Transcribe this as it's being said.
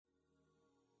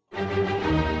Hello,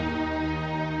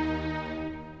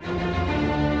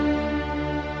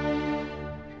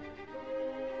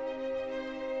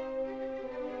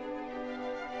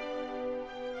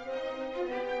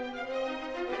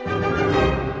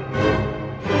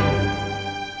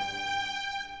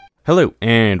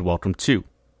 and welcome to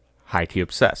High Tea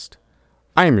Obsessed.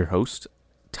 I am your host,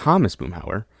 Thomas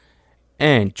Boomhauer,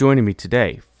 and joining me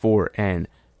today for an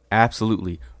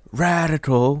absolutely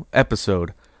radical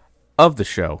episode of the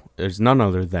show is none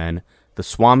other than the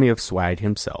Swami of Swag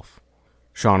himself,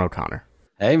 Sean O'Connor.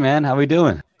 Hey man, how we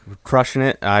doing? We're crushing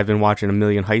it. I've been watching a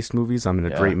million heist movies. I'm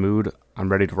in a great mood.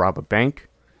 I'm ready to rob a bank.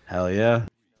 Hell yeah.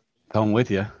 Come with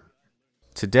you.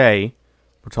 Today,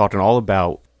 we're talking all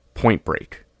about Point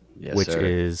Break. Yes, which sir.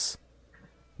 is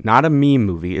not a meme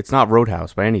movie. It's not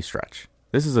Roadhouse by any stretch.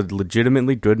 This is a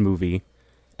legitimately good movie,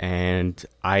 and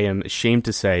I am ashamed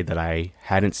to say that I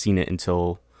hadn't seen it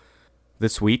until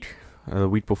this week, the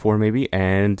week before maybe,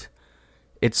 and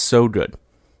it's so good.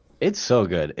 It's so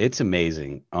good. It's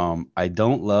amazing. I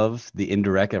don't love the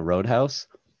indirect at Roadhouse,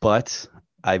 but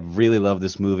I really love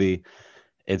this movie.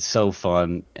 It's so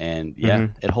fun, and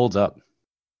it holds up.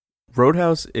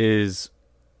 Roadhouse is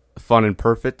fun and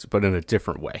perfect, but in a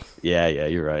different way. Yeah,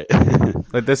 you're right.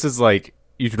 Like, this is like,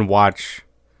 you watch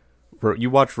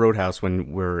Roadhouse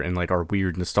when we're in like our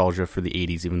weird nostalgia for the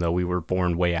 80s, even though we were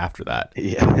born way after that.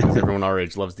 Yeah. Everyone our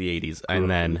age loves the 80s. And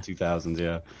then 2000s,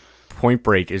 yeah. Point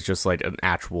Break is just like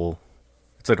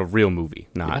it's like a real movie,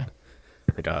 not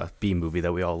like a B movie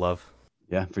that we all love.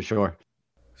 Yeah, for sure.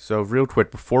 So real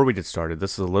quick, before we get started,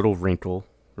 this is a little wrinkle.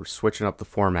 We're switching up the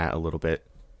format a little bit.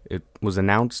 It was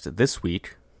announced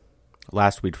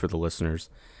last week for the listeners,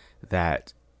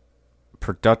 that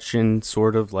production,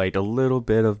 sort of like a little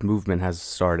bit of movement has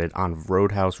started on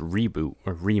Roadhouse reboot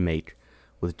or remake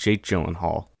with Jake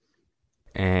Gyllenhaal.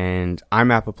 And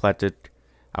I'm apoplectic.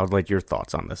 I would like your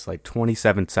thoughts on this, like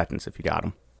 27 seconds if you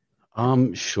got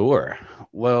them. Sure.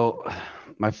 Well,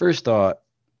 my first thought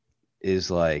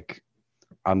is like,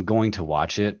 I'm going to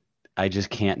watch it. I just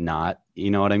can't not. You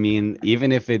know what I mean?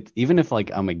 Even if like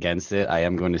I'm against it, I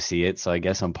am going to see it. So I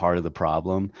guess I'm part of the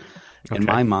problem. Okay. In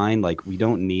my mind, like, we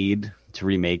don't need to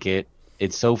remake it.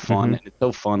 It's so fun. And it's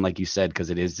so fun, like you said, because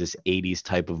it is this 80s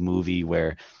type of movie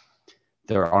where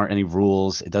there aren't any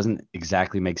rules. It doesn't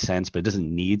exactly make sense, but it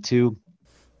doesn't need to.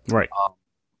 Right.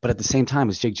 But at the same time,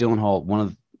 it's Jake Gyllenhaal, one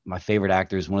of my favorite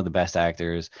actors, one of the best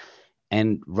actors.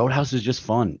 And Roadhouse is just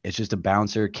fun. It's just a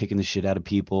bouncer kicking the shit out of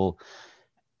people.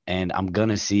 And I'm going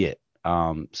to see it.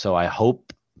 So I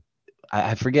hope,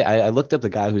 I forget, I looked up the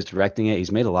guy who's directing it.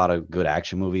 He's made a lot of good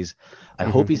action movies. I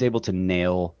hope he's able to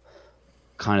nail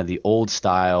kind of the old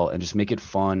style and just make it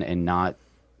fun and not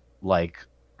like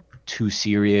too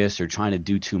serious or trying to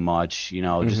do too much,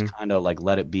 just kind of like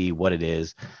let it be what it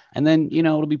is. And then,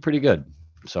 it'll be pretty good.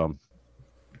 So.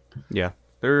 Yeah,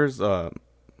 there's, it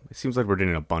seems like we're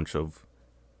getting a bunch of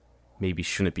maybe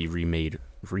shouldn't be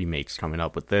remakes coming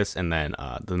up with this, and then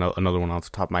another one off the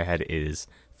top of my head is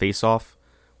Face Off,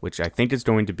 which I think is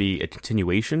going to be a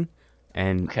continuation,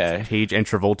 and Cage and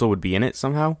Travolta would be in it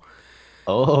somehow.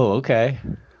 Oh, okay.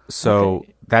 So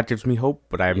that gives me hope,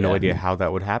 but I have no idea how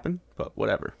that would happen, but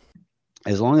whatever.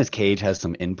 As long as Cage has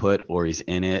some input or he's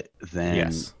in it,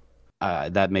 then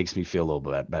that makes me feel a little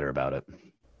bit better about it.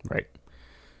 Right.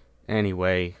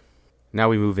 Anyway, now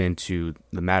we move into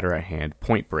the matter at hand,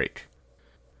 Point Break.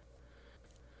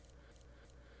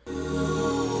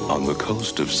 On the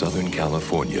coast of Southern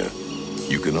California,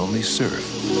 you can only surf,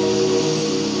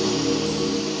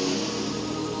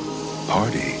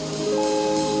 party,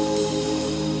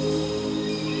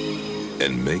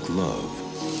 and make love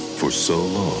for so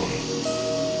long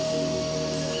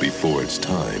before it's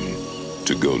time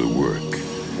to go to work.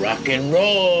 Rock and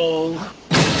roll!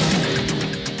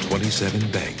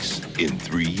 27 banks in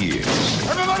 3 years.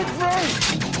 Everybody free!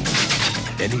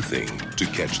 Anything to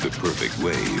catch the perfect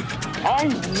wave. I'm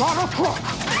not a crook!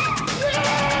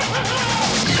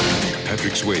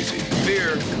 Patrick Swayze.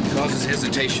 Fear causes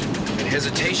hesitation, and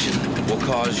hesitation will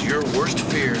cause your worst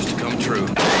fears to come true.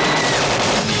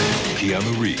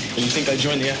 Keanu Reeves. And you think I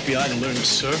joined the FBI to learn to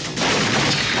surf?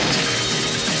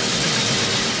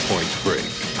 Point Break.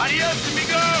 Adios,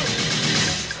 amigo!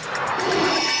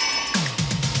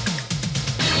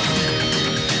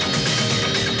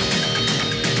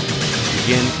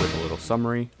 Begin with a little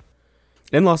summary.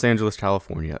 In Los Angeles,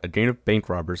 California, a gang of bank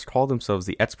robbers call themselves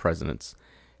the ex-presidents,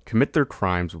 commit their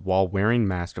crimes while wearing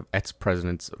masks of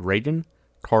ex-presidents Reagan,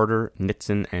 Carter,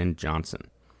 Nixon, and Johnson.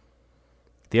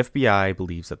 The FBI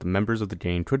believes that the members of the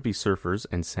gang could be surfers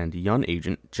and send young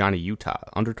agent Johnny Utah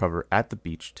undercover at the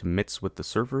beach to mix with the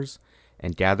surfers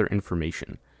and gather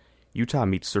information. Utah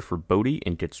meets surfer Bodie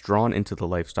and gets drawn into the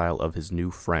lifestyle of his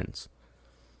new friends.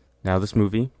 Now, this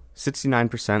movie,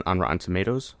 69% on Rotten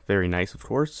Tomatoes. Very nice, of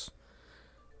course.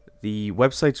 The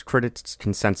website's critics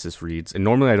consensus reads, and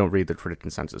normally I don't read the critic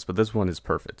consensus, but this one is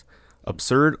perfect.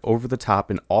 Absurd, over-the-top,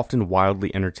 and often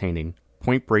wildly entertaining,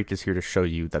 Point Break is here to show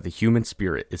you that the human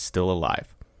spirit is still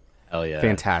alive. Hell yeah.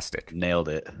 Fantastic. Nailed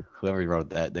it. Whoever wrote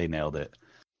that, they nailed it.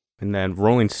 And then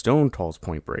Rolling Stone calls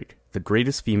Point Break the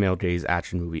greatest female gaze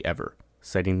action movie ever,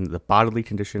 citing the bodily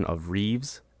condition of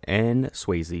Reeves and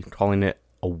Swayze, calling it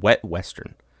a wet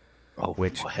western.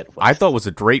 Which I thought was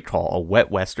a great call. A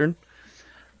wet western?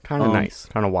 Kind of nice.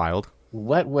 Kind of wild.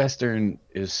 Wet western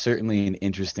is certainly an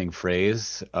interesting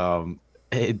phrase.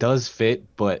 It does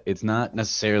fit, but it's not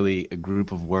necessarily a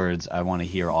group of words I want to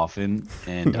hear often.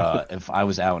 And if I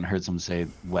was out and heard someone say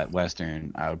wet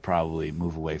western, I would probably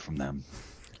move away from them.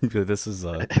 This is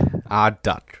a odd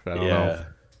duck. I don't know.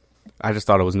 I just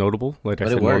thought it was notable. Like I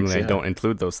said, normally I don't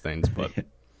include those things, but...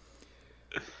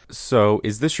 So,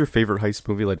 is this your favorite heist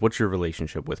movie? Like, what's your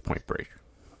relationship with Point Break?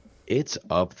 It's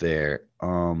up there.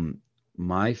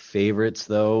 My favorites,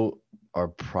 though, are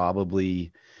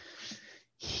probably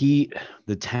Heat,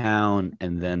 The Town,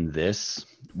 and then this,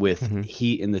 with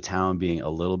Heat and The Town being a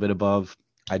little bit above.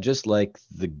 I just like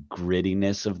the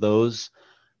grittiness of those.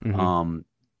 And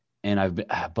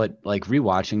but like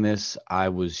rewatching this, I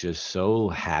was just so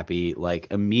happy, like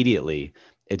immediately.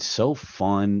 It's so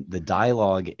fun. The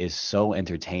dialogue is so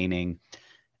entertaining,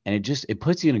 and it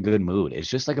puts you in a good mood. It's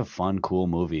just like a fun, cool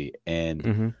movie.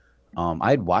 And I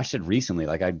had watched it recently.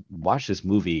 Like I watched this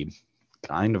movie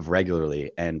kind of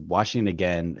regularly, and watching it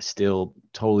again still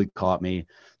totally caught me.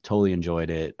 Totally enjoyed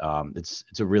it. It's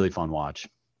a really fun watch.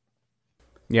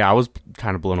 Yeah, I was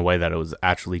kind of blown away that it was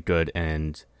actually good,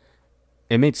 and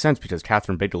it made sense because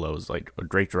Catherine Bigelow is like a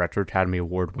great director, Academy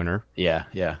Award winner. Yeah.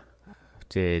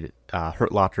 Did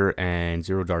Hurt Locker and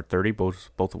Zero Dark 30, both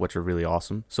of which are really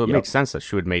awesome. So it makes sense that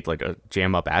she would make like a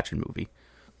jam-up action movie.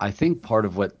 I think part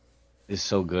of what is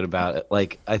so good about it,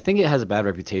 like I think it has a bad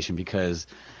reputation because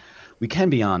we can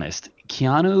be honest,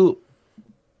 Keanu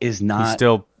is not... He's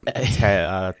still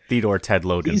Theodore Ted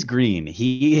Logan. He's green.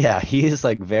 He is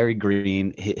like very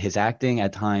green. His acting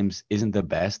at times isn't the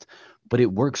best, but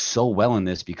it works so well in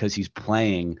this because he's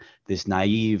playing this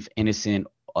naive, innocent,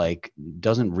 like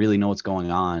doesn't really know what's going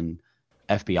on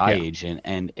FBI agent,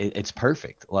 and it's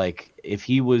perfect. Like if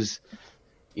he was,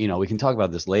 we can talk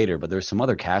about this later, but there's some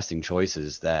other casting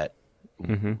choices that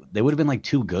they would have been like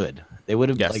too good. They would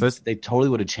have they totally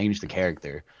would have changed the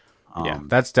character.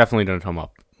 That's definitely going to come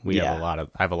up. I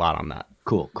have a lot on that.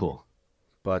 Cool.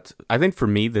 But I think for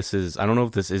me, I don't know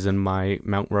if this is in my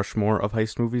Mount Rushmore of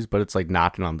heist movies, but it's like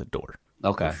knocking on the door.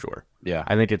 Okay. For sure. Yeah.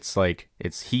 I think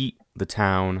it's Heat, The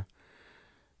Town,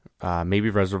 maybe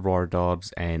Reservoir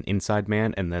Dogs, and Inside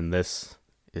Man, and then this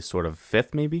is sort of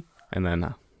fifth, maybe. And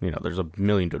then, there's a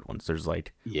million good ones. There's all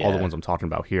the ones I'm talking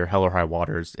about here. Hell or High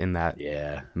Water's in that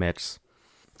mix.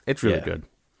 It's really good.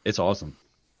 It's awesome.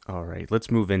 All right,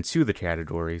 let's move into the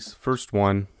categories. First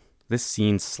one, this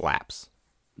scene slaps.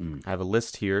 I have a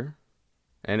list here,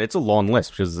 and it's a long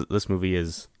list because this movie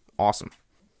is awesome.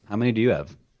 How many do you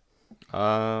have?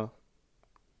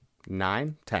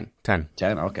 9, 10.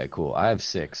 10? Okay, cool. I have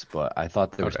 6, but I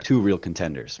thought there was 2 real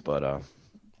contenders, but I'll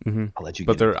let you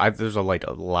get But there's a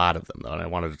lot of them, though, and I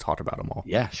wanted to talk about them all.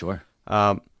 Yeah, sure.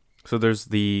 So there's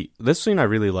this scene I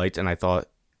really liked, and I thought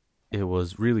it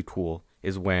was really cool,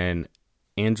 is when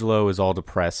Angelo is all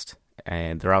depressed,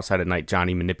 and they're outside at night.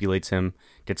 Johnny manipulates him,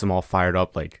 gets him all fired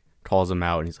up, like, calls him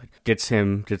out, and he's like, gets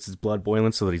his blood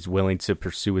boiling so that he's willing to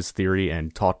pursue his theory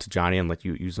and talk to Johnny and let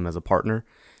you use him as a partner.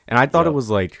 And I thought it was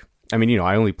like, I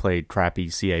only played crappy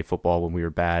CA football when we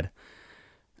were bad,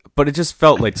 but it just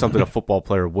felt like something a football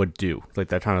player would do, like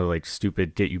that kind of like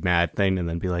stupid get you mad thing, and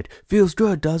then be like, feels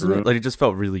good, doesn't it? Like it just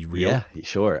felt really real. Yeah,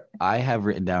 sure. I have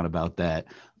written down about that.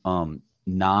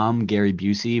 Nam Gary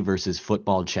Busey versus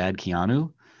football Chad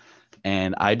Keanu.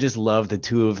 And I just love the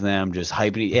two of them just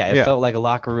hyping. Yeah, it felt like a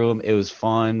locker room. It was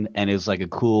fun, and it was like a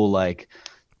cool like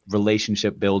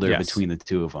relationship builder between the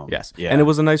two of them. Yes, yeah. And it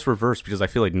was a nice reverse because I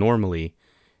feel like normally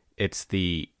it's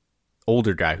the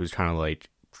older guy who's kind of like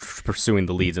pursuing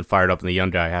the leads and fired up, and the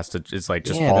young guy has to just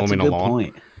following along.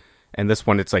 Point. And this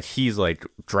one, it's like he's like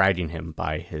dragging him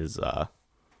by his I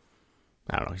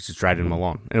don't know, he's just dragging him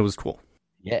along, and it was cool.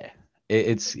 Yeah,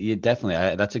 it's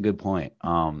definitely that's a good point.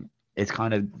 It's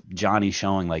kind of Johnny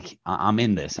showing like I'm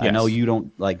in this. Yes. I know you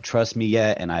don't like trust me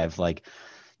yet, and I have like,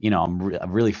 I'm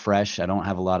really fresh. I don't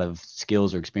have a lot of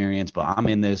skills or experience, but I'm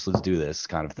in this. Let's do this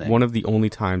kind of thing. One of the only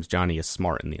times Johnny is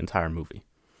smart in the entire movie.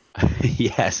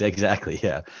 Yes, exactly.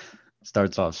 Yeah,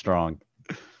 starts off strong.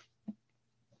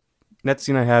 Next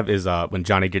scene I have is when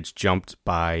Johnny gets jumped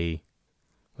by,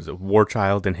 was it War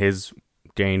Child and his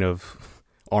gang of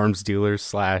arms dealers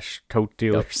slash coke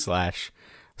dealers slash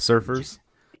surfers.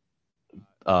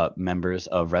 Members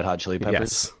of Red Hot Chili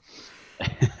Peppers.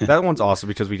 Yes. That one's awesome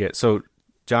because so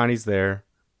Johnny's there,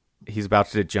 he's about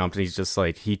to get jumped, and he's just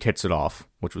like, he hits it off,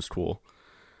 which was cool.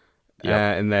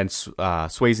 Yep. And then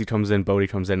Swayze comes in, Bodhi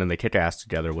comes in, and they kick ass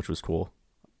together, which was cool.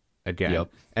 Again.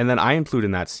 Yep. And then I include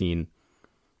in that scene,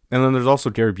 and then there's also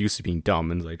Gary Busey being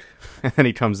dumb, and like, and then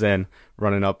he comes in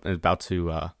running up and about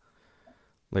to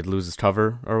like lose his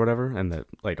cover or whatever, and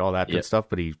like all that good stuff,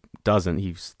 but he doesn't.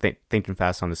 He's thinking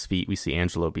fast on his feet. We see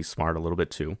Angelo be smart a little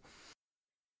bit too.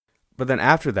 But then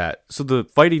after that, so the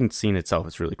fighting scene itself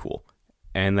is really cool.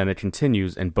 And then it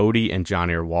continues, and Bodhi and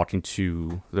Johnny are walking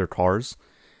to their cars,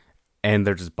 and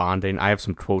they're just bonding. I have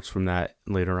some quotes from that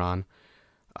later on.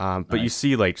 But Nice. you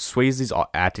see, like, Swayze's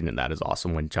acting in that is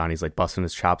awesome when Johnny's, like, busting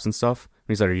his chops and stuff.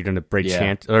 And he's like, are you going to break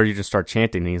chant? Or are you just start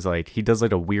chanting? And he's like, he does,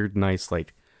 like, a weird, nice,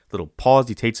 like, little pause.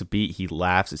 He takes a beat. He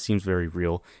laughs. It seems very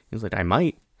real. He's like, I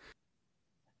might.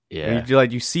 Yeah.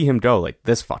 And you see him go, like,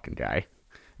 this fucking guy.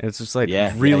 And it's just, like,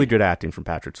 really good acting from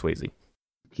Patrick Swayze.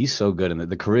 He's so good, and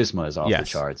the charisma is off the Yes.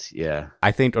 charts. Yeah.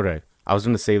 I think, okay, I was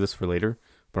going to save this for later,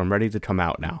 but I'm ready to come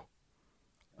out now.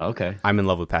 Okay. I'm in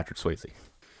love with Patrick Swayze.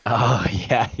 Oh,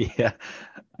 yeah.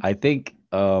 I think,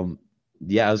 I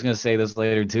was going to say this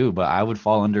later too, but I would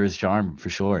fall under his charm for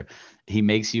sure. He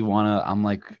makes you want to, I'm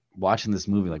like watching this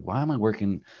movie, like, why am I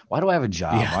working? Why do I have a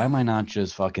job? Yeah. Why am I not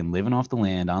just fucking living off the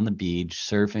land on the beach,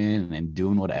 surfing and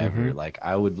doing whatever? Mhm. Like,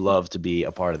 I would love to be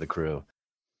a part of the crew.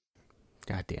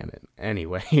 God damn it.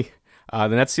 Anyway, the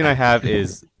next scene I have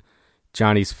is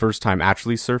Johnny's first time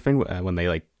actually surfing when they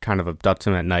like kind of abduct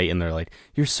him at night and they're like,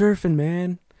 "You're surfing,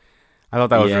 man." I thought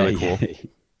that was really cool.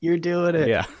 You're doing it.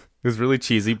 Yeah. It was really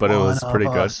cheesy, but it was pretty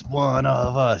good. One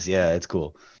of us. Yeah, it's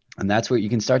cool. And that's where you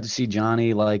can start to see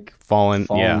Johnny like fall in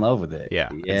love with it. Yeah,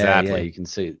 Yeah, exactly. you can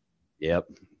see. Yep.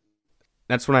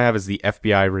 Next one I have is the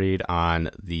FBI raid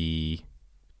on the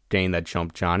gang that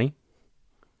jumped Johnny.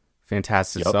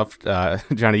 Fantastic stuff.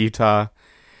 Johnny Utah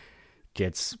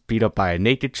gets beat up by a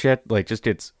naked chick, like just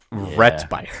gets wrecked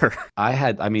by her.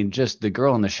 Just the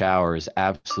girl in the shower is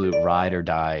absolute ride or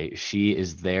die. She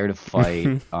is there to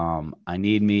fight. I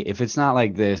need me. If it's not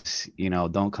like this,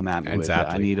 don't come at me with it.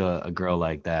 I need a girl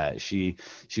like that. She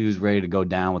was ready to go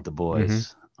down with the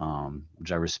boys,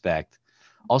 which I respect.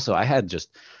 Also, I had just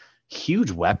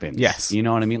huge weapons. Yes. You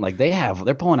know what I mean? Like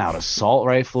they're pulling out assault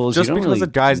rifles. Just because the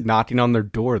guy's knocking on their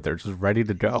door, they're just ready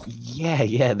to go.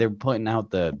 Yeah. They're putting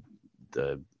out the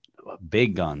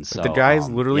big guns. So, the guy's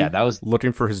literally that was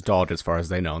looking for his dog as far as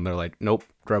they know. And they're like, nope,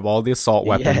 grab all the assault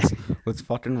weapons. Let's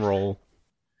fucking roll.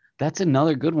 That's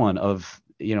another good one of,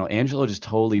 Angelo just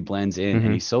totally blends in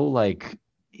and he's so like,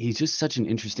 he's just such an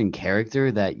interesting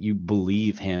character that you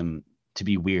believe him to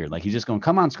be weird. Like he's just going,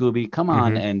 come on, Scooby, come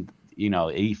on. And,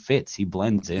 he fits, he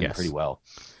blends in pretty well.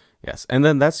 Yes. And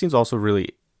then that scene's also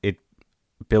it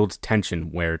builds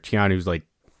tension where Keanu's like,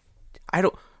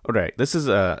 okay, this is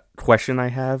a question I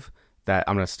have that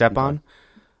I'm going to step on.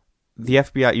 The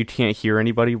FBI, you can't hear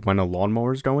anybody when a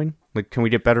lawnmower's going? Like, can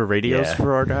we get better radios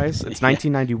for our guys? It's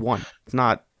 1991. It's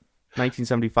not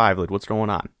 1975. Like, what's going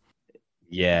on?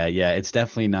 Yeah, it's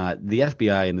definitely not. The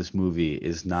FBI in this movie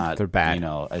is not. They're bad.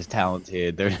 As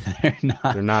talented. They're not.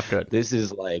 They're not good. This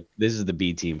is the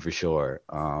B team for sure.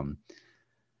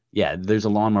 There's a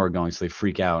lawnmower going, so they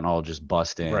freak out and all just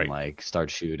bust in, like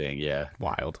start shooting. Yeah,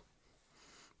 wild.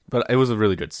 But it was a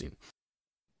really good scene.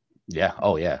 Yeah.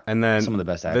 Oh yeah. And then some of the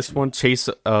best action. This one, chase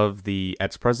of the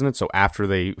ex-president. So after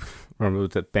they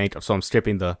removed the bank, so I'm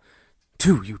skipping the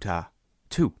 2 Utah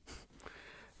 2.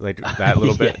 Like that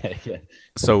little bit. Yeah.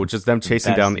 So just them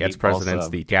chasing down the ex-presidents,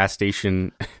 the gas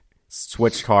station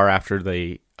switch car after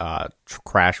they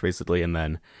crash basically, and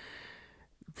then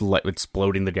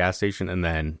exploding the gas station, and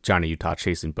then Johnny Utah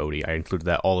chasing Bodhi. I included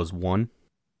that all as one.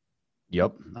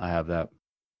 Yep, I have that.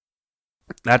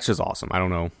 That's just awesome. I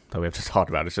don't know that we have to talk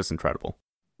about it. It's just incredible.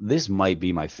 This might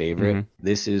be my favorite.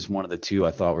 This is one of the two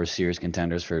I thought were serious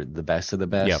contenders for the best of the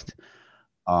best.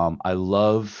 Yep. I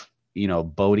love,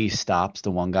 Bodhi stops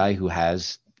the one guy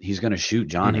he's going to shoot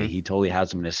Johnny. He totally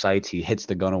has him in his sights. He hits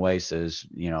the gun away, says,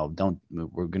 we're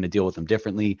going to deal with him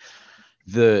differently.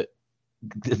 The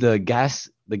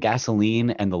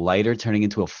gasoline and the lighter turning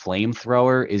into a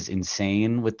flamethrower is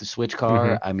insane with the switch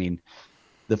car. I mean,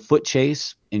 the foot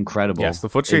chase, incredible. Yes, the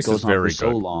foot chase is very good. So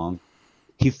long.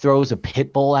 He throws a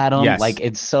pit bull at him. Yes. Like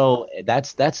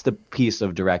that's the piece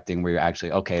of directing where you're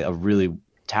actually, okay, a really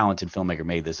talented filmmaker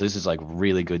made this. This is like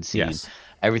really good scene. Yes.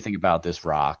 Everything about this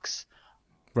rocks.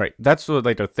 Right. That's what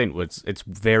like the thing was. It's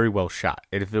very well shot.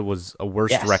 And if it was a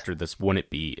worse Yes. director, this wouldn't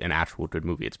be an actual good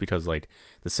movie. It's because like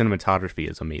the cinematography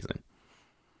is amazing.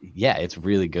 Yeah, it's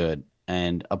really good.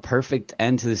 And a perfect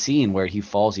end to the scene where he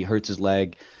falls, he hurts his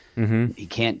leg. He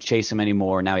can't chase him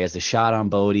anymore. Now he has the shot on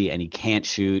Bodhi, and he can't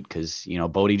shoot because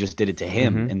Bodhi just did it to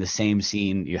him. In the same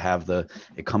scene, you have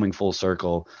it coming full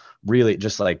circle. Really,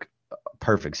 just like a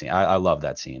perfect scene. I love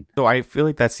that scene. So I feel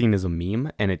like that scene is a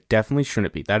meme, and it definitely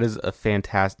shouldn't be. That is a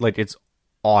fantastic. Like it's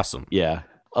awesome. Yeah.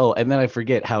 Oh, and then I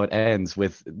forget how it ends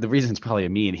with the reason it's probably a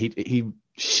meme. He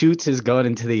shoots his gun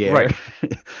into the air. Right.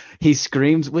 He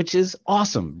screams, which is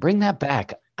awesome. Bring that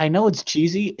back. I know it's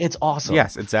cheesy. It's awesome.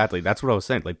 Yes, exactly. That's what I was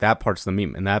saying. Like that part's the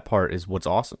meme, and that part is what's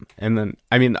awesome. And then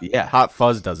I mean, Yeah. Hot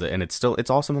Fuzz does it, and it's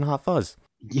awesome in Hot Fuzz.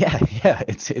 Yeah,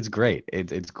 it's great.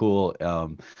 It's cool.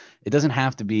 It doesn't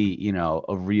have to be, it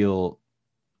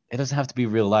doesn't have to be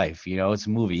real life. It's a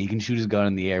movie. He can shoot his gun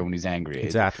in the air when he's angry.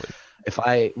 Exactly. If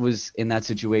I was in that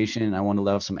situation and I want to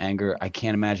let off some anger, I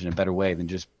can't imagine a better way than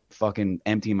just fucking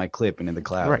emptying my clip into the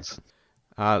clouds.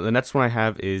 Right. The next one I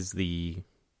have is the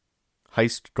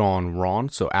heist gone wrong.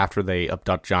 So after they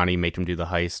abduct Johnny, make him do the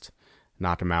heist,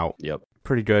 knock him out. Yep.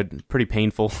 Pretty good. Pretty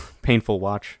painful. Painful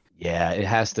watch. Yeah, it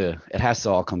has to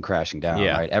all come crashing down,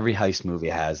 Yeah. right? Every heist movie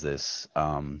has this.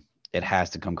 It has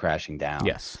to come crashing down.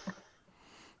 Yes.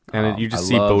 And you just I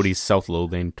see love- Bodhi's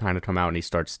self-loathing trying to come out, and he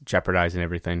starts jeopardizing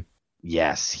everything.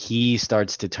 Yes, he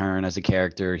starts to turn as a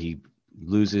character. He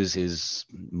loses his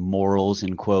morals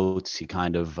in quotes. He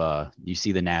kind of you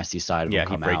see the nasty side of Yeah, him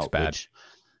he come breaks out. bad.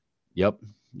 Yep.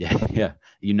 Yeah.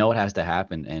 You know it has to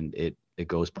happen, and it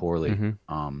goes poorly.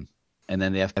 Mhm. And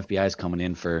then the FBI is coming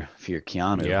in for your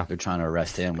Keanu. Yeah. They're trying to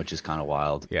arrest him, which is kind of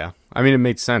wild. Yeah. I mean, it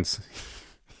made sense.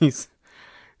 He's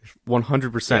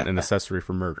 100% an accessory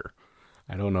for murder.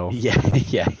 I don't know.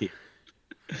 Yeah.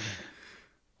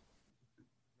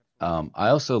 I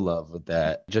also love with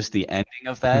that, just the ending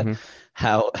of that,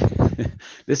 how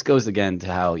this goes again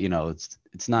to how,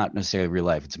 it's not necessarily real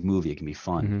life. It's a movie. It can be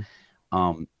fun.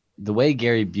 The way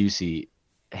Gary Busey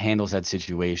handles that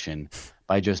situation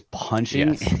by just punching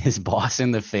Yes. his boss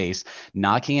in the face,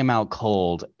 knocking him out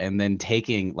cold, and then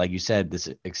taking, like you said, this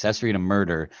accessory to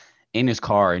murder in his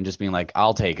car and just being like,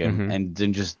 I'll take him. And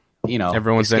then just,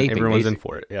 Everyone's escaping, in basically.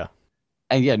 for it. Yeah.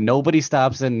 And yeah, nobody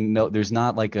stops, and there's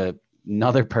not like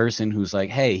another person who's like,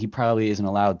 hey, he probably isn't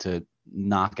allowed to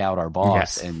knock out our boss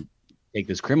Yes. and take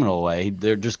this criminal away.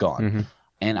 They're just gone. Mhm.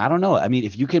 And I don't know. I mean,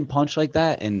 if you can punch like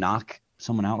that and knock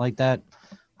someone out like that,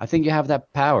 I think you have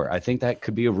that power. I think that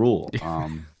could be a rule.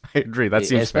 I agree. That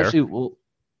seems especially, fair. well,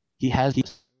 he has a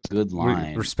good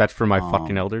line. Respect for my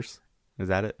fucking elders. Is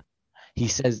that it?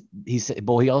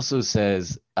 He also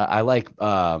says, I like,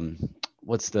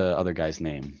 what's the other guy's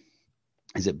name?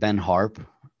 Is it Ben Harp?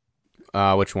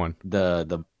 Which one?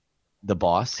 The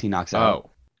boss he knocks out. Oh,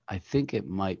 I think it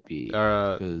might be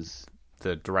because,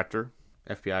 the director,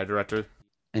 FBI director.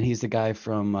 and he's the guy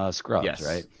from Scrubs, Yes.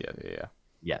 right? Yeah.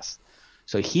 Yes.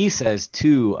 So he says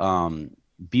to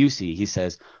Busey, he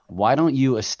says, "Why don't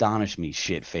you astonish me,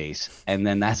 shit face?" And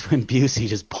then that's when Busey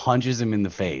just punches him in the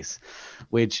face,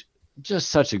 which just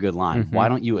such a good line. Why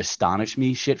don't you astonish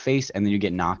me, shit face? And then you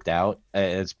get knocked out.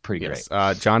 It's pretty Yes.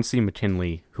 great. John C.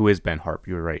 McKinley, who is Ben Harp,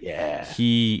 you were right. Yeah.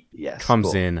 He Yes, comes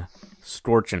cool. in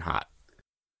scorching hot.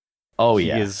 Oh he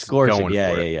yeah, is scorching. going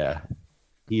Yeah, for it. yeah.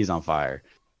 He's on fire.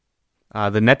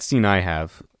 The next scene I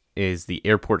have is the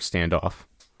airport standoff,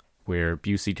 where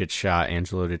Busey gets shot,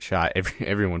 Angelo gets shot,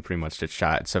 everyone pretty much gets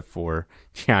shot except for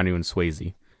Keanu and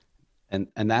Swayze. And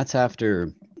that's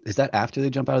after. Is that after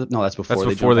they jump out of the? No, that's before. That's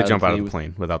before they jump out of plane the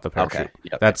plane without the parachute. Okay,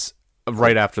 yep. That's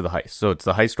right after the heist. So it's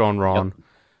the heist gone wrong. Yep.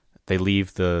 They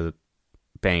leave the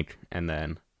bank, and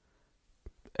then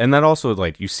also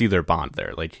like you see their bond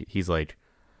there. Like he's like,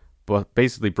 well,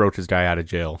 basically broke his guy out of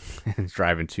jail and is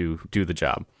driving to do the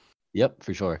job. Yep,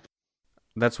 for sure.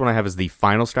 That's what I have as the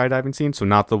final skydiving scene. So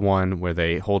not the one where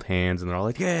they hold hands and they're all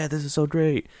like, yeah, this is so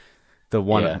great. The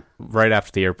one right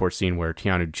after the airport scene where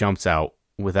Keanu jumps out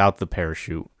without the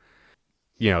parachute.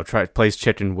 Plays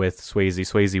chicken with Swayze.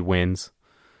 Swayze wins.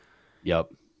 Yep.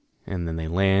 And then they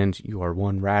land. You are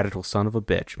one radical son of a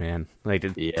bitch, man. Like,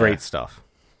 Yeah. great stuff.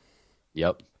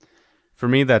 Yep. For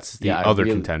me, that's the Yeah, I other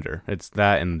really- contender. It's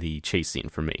that and the chase scene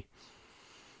for me.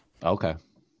 Okay.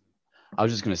 I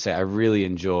was just gonna say I really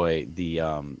enjoy the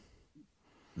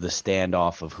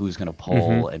standoff of who's gonna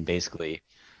pull and basically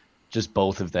just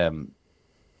both of them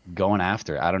going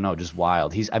after it. I don't know, just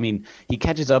wild. He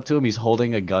catches up to him. He's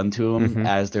holding a gun to him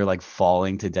as they're like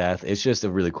falling to death. It's just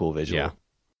a really cool visual.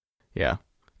 Yeah.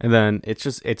 And then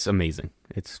it's amazing.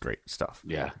 It's great stuff.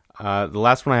 Yeah. The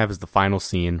last one I have is the final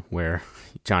scene where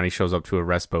Johnny shows up to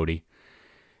arrest Bodhi.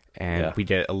 And we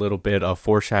get a little bit of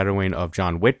foreshadowing of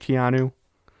John Wick Keanu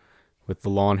with the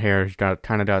long hair. He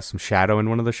kind of got some shadow in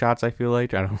one of the shots, I feel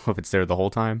like. I don't know if it's there the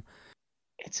whole time.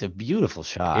 It's a beautiful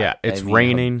shot. Yeah, it's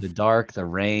raining. The dark, the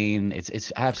rain.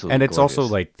 It's absolutely And it's gorgeous.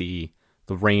 also like the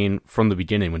rain from the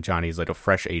beginning when Johnny's like a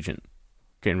fresh agent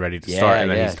getting ready to start,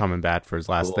 and then he's coming back for his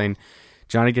last thing.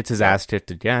 Johnny gets his ass kicked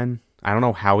again. I don't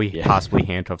know how he possibly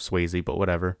handcuffed Swayze, but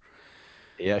whatever.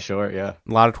 Yeah, sure, yeah.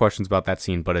 A lot of questions about that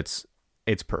scene, but it's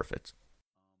perfect.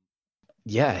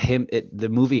 Yeah, the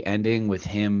movie ending with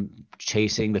him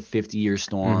chasing the 50-year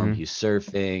storm. He's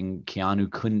surfing.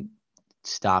 Keanu couldn't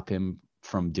stop him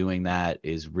from doing that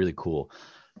is really cool.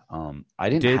 I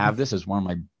didn't have this as one of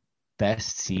my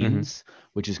best scenes,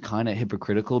 which is kind of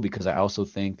hypocritical because I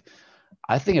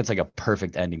think it's like a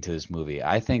perfect ending to this movie.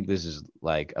 I think this is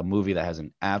like a movie that has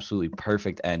an absolutely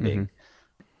perfect ending.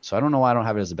 So I don't know why I don't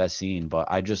have it as the best scene, but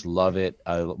I just love it.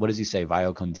 What does he say?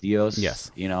 Vaya con Dios?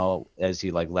 Yes. You know, as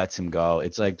he like lets him go.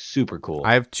 It's like super cool.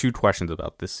 I have 2 questions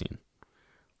about this scene.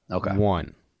 Okay.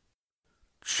 1,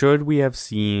 should we have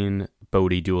seen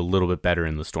Bodhi do a little bit better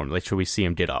in the storm? Like, should we see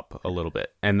him get up a little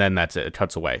bit? And then that's it. It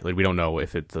cuts away. Like, we don't know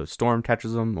if the storm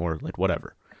catches him or like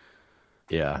whatever.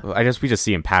 Yeah. I guess we just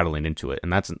see him paddling into it,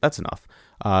 and that's enough.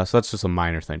 So that's just a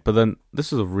minor thing. But then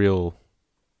this is a real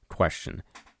question.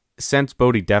 Since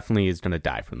Bodhi definitely is going to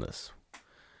die from this.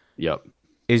 Yep.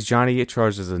 Is Johnny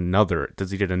charged as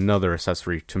does he get another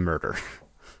accessory to murder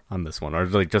on this one? Or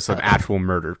like just an actual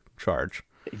murder charge?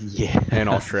 Yeah. In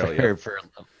Australia.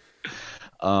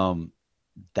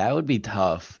 That would be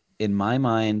tough. In my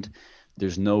mind,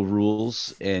 there's no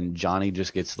rules and Johnny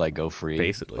just gets to like go free.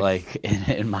 Basically. Like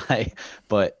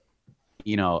but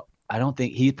you know, I don't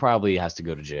think he probably has to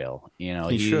go to jail. You know,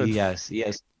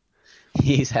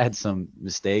 he's had some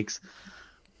mistakes,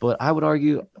 but I would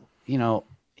argue, you know,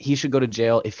 he should go to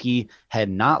jail if he had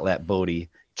not let Bodhi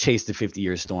chase the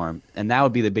 50-year storm, and that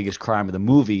would be the biggest crime of the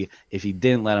movie if he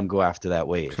didn't let him go after that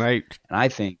wave. Can I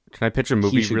pitch a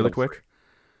movie really quick?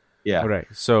 Yeah. All right.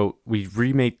 So we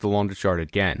remake The Longest Yard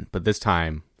again, but this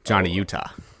time Johnny Utah.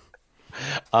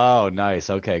 Oh, nice.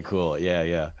 Okay, cool.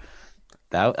 Yeah.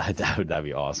 That'd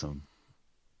be awesome.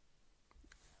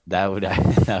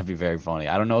 That'd be very funny.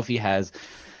 I don't know if he has.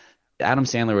 Adam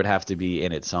Sandler would have to be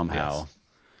in it somehow. Yes.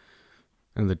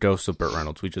 And the ghost of Burt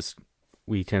Reynolds.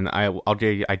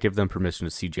 I give them permission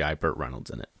to CGI Burt Reynolds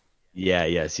in it. Yeah,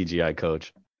 CGI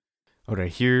coach. Okay,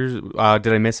 here's. Did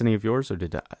I miss any of yours, or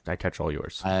did I catch all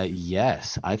yours?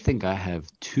 Yes, I think I have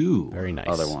 2 very nice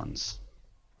other ones.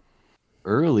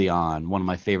 Early on, one of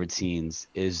my favorite scenes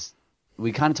is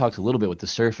we kind of talked a little bit with the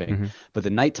surfing, but the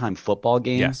nighttime football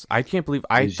game. Yes, I can't believe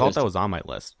I thought that was on my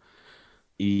list.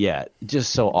 Yeah,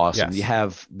 just so awesome. Yes. You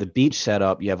have the beach set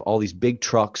up. You have all these big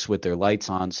trucks with their lights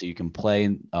on, so you can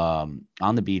play on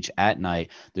the beach at night.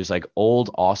 There's like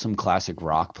old, awesome, classic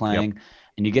rock playing,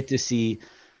 and you get to see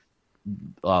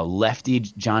lefty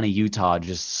Johnny Utah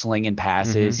just slinging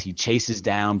passes. He chases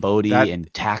down Bodhi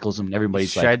and tackles him, and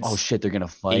everybody's like, "Oh shit, they're gonna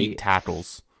fight!" 8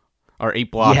 tackles or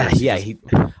 8 blockers. Yeah.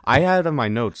 I had on my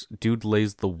notes, dude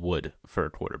lays the wood for a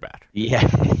quarterback.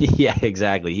 Yeah,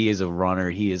 exactly. He is a runner.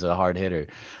 He is a hard hitter.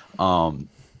 So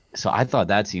I thought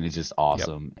that scene is just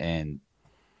awesome, and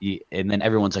then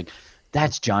everyone's like,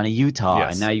 "That's Johnny Utah,"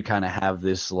 Yes. and now you kind of have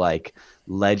this like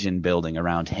legend building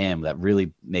around him that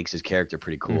really makes his character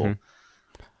pretty cool.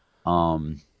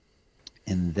 And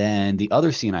then the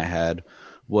other scene I had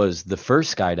was the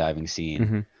first skydiving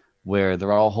scene. Where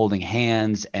they're all holding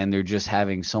hands and they're just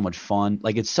having so much fun.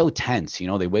 Like, it's so tense, you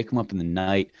know. They wake him up in the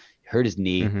night, hurt his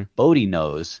knee. Bodhi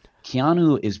knows.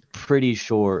 Keanu is pretty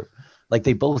sure. Like,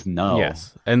 they both know.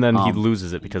 Yes, and then he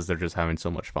loses it because they're just having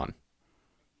so much fun.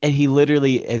 And he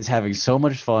literally is having so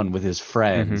much fun with his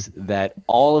friends that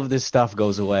all of this stuff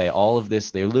goes away. All of this,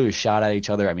 they literally shot at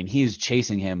each other. I mean, he's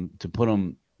chasing him to put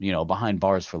him, you know, behind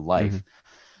bars for life.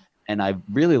 And I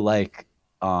really like,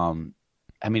 I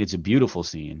mean, it's a beautiful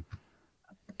scene.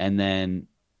 And then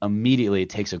immediately it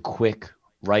takes a quick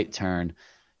right turn.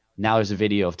 Now there's a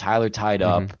video of Tyler tied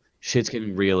up. Shit's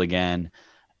getting real again.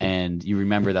 And you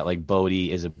remember that, like,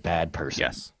 Bodhi is a bad person.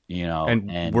 Yes. You know,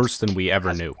 and worse than we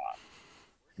ever knew.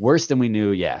 Worse than we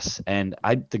knew, yes. And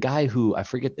the guy who, I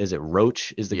forget, is it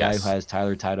Roach is the guy who has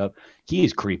Tyler tied up? He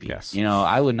is creepy. Yes. You know,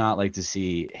 I would not like to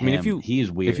see him. I mean,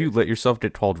 he's weird. If you let yourself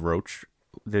get called Roach,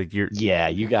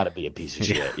 you got to be a piece of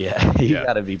shit. Yeah, you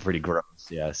got to be pretty gross.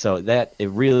 Yeah, so it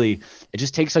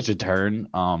just takes such a turn.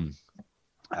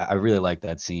 I really like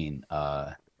that scene.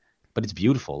 but it's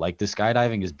beautiful. Like the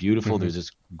skydiving is beautiful. Mm-hmm. There's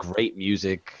this great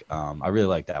music. I really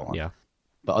like that one. Yeah.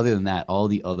 But other than that, all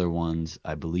the other ones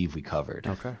I believe we covered.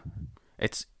 Okay.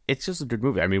 It's just a good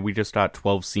movie. I mean, we just got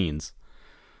 12 scenes,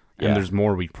 and Yeah. there's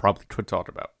more we probably could talk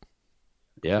about.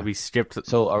 Yeah. We skipped the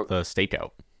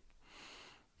stakeout.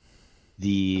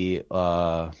 The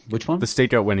which one? The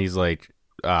stakeout when he's like,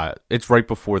 it's right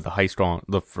before the heist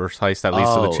the first heist that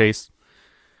leads to the chase.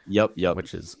 Yep.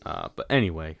 Which is, but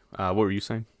anyway, what were you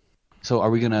saying? So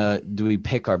do we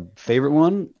pick our favorite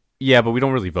one? Yeah, but we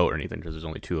don't really vote or anything because there's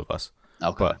only 2 of us.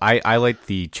 Okay. But I like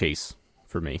the chase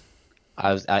for me.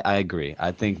 I agree.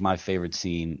 I think my favorite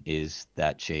scene is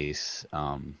that chase.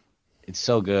 It's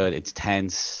so good. It's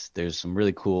tense. There's some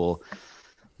really cool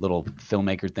little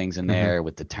filmmaker things in there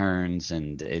with the turns,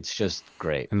 and it's just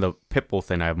great. And the Pitbull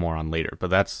thing I have more on later, but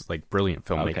that's like brilliant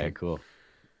filmmaking. Okay, cool.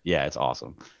 Yeah, it's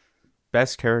awesome.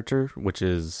 Best character, which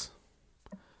is,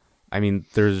 I mean,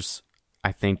 there's,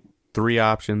 I think, 3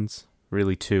 options,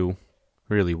 really 2,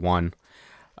 really 1.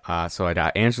 So I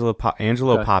got Angelo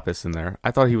Pappas in there.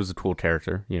 I thought he was a cool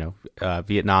character,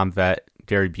 Vietnam vet,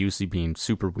 Gary Busey being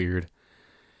super weird.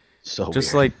 So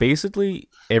just weird. like basically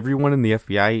everyone in the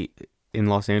FBI in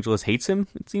Los Angeles hates him,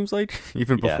 it seems like,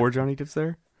 even before Johnny gets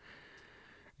there.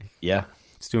 Yeah.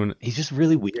 He's just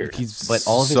really weird. But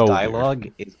all of his so dialogue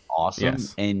weird. is awesome,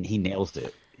 Yes. and he nails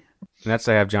it. And that's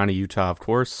I have Johnny Utah, of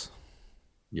course.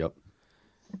 Yep.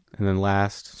 And then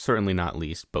last, certainly not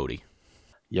least, Bodhi.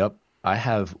 Yep. I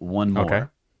have one more. Okay.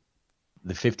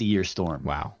 The 50-Year Storm.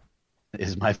 Wow.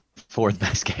 Is my 4th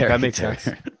best character. That makes sense.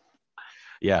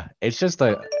 Yeah. It's just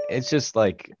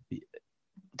like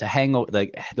to hang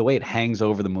like the way it hangs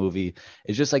over the movie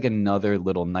is just like another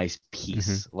little nice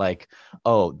piece. Like,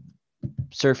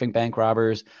 surfing bank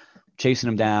robbers, chasing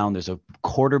them down. There's a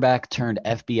quarterback turned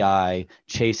FBI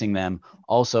chasing them.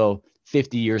 Also,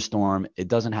 50-Year Storm. It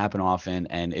doesn't happen often,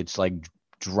 and it's like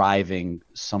driving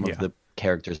some of the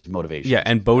character's motivation. Yeah,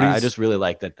 and Bodhi's, I just really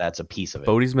like that. That's a piece of it.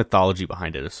 Bodhi's mythology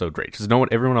behind it is so great because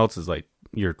everyone else is like,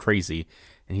 you're crazy,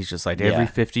 and he's just like, every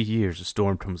 50 years a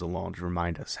storm comes along to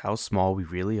remind us how small we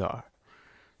really are.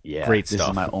 Yeah, great this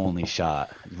stuff. is my only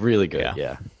shot. Really good.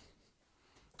 Yeah.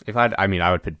 If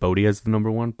I would pick Bodhi as the number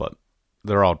 1, but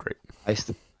they're all great.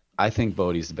 I think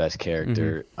Bodhi's the best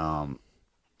character.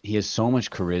 He has so much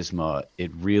charisma.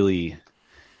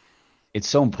 It's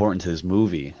so important to this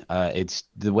movie. It's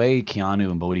the way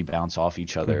Keanu and Bodhi bounce off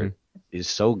each other is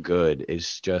so good.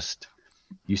 It's just,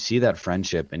 you see that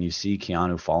friendship and you see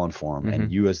Keanu falling for him,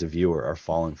 and you as the viewer are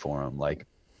falling for him. Like,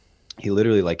 he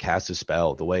literally like casts a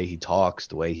spell. The way he talks,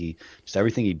 the way just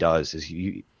everything he does is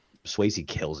Swayze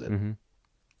kills it.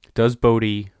 Does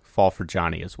Bodhi fall for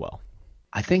Johnny as well?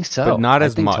 I think so, but not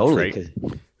as much, totally,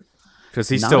 right? Because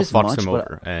he Not still as fucks much, him but-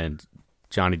 over, and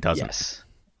Johnny doesn't. Yes.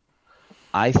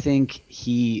 I think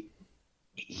he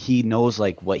knows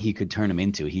like what he could turn him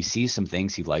into. He sees some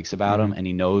things he likes about him, and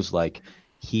he knows like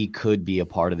he could be a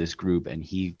part of this group, and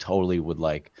he totally would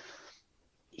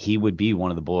he would be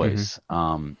one of the boys.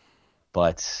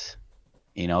 But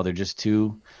they're just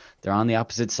they're on the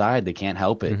opposite side. They can't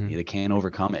help it. They can't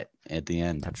overcome it at the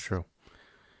end. That's true.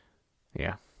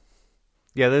 Yeah.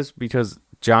 Yeah, this because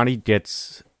Johnny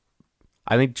gets,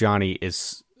 I think Johnny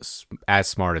is as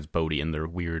smart as Bodhi in their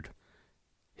weird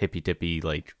hippy-dippy,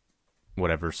 like,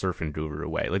 whatever, surfing guru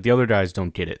way. Like, the other guys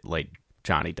don't get it like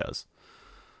Johnny does.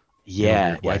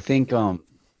 Yeah, I think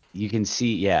you can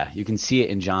see it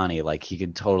in Johnny. Like, he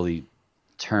could totally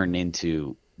turn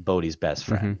into Bodhi's best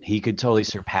friend. He could totally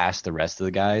surpass the rest of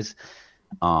the guys.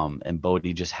 And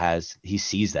Bodhi just he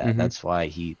sees that. That's why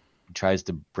he tries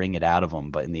to bring it out of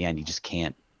him, but in the end, he just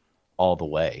can't all the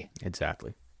way.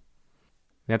 Exactly.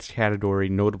 Next category,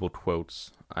 notable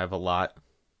quotes. I have a lot.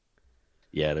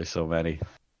 Yeah, there's so many.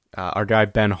 Our guy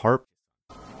Ben Harp.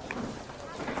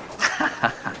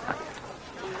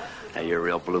 Hey, you're a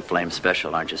real Blue Flame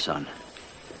special, aren't you, son?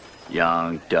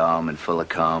 Young, dumb, and full of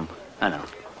cum. I know.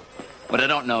 What I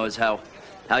don't know is how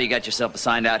you got yourself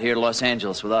assigned out here to Los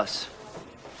Angeles with us.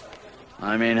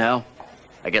 I mean, hell,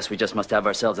 I guess we just must have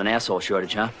ourselves an asshole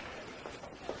shortage, huh?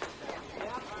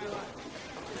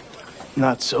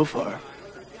 Not so far.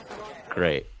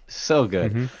 Great. So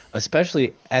good.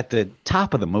 Especially at the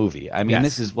top of the movie. I mean,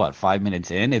 This is 5 minutes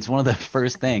in? It's one of the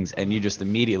first things, and you just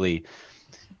immediately,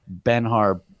 Ben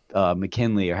Harp,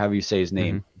 McKinley, or however you say his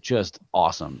name, just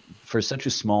awesome. For such a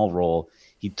small role,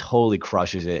 he totally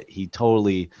crushes it. He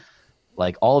totally,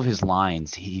 like, all of his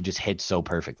lines, he just hits so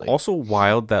perfectly. Also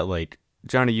wild that, like,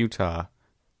 Johnny Utah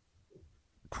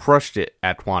crushed it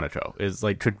at Quantico. Is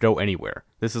like, could go anywhere.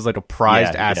 This is like a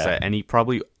prized asset, and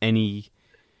any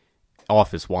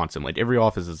office wants him. Like, every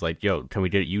office is like, yo, can we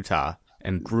get Utah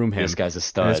and groom him. This guy's a And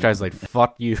stud. this guy's like,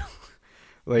 fuck you.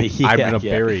 Like, Yeah, I'm going to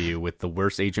yeah. bury you with the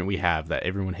worst agent we have that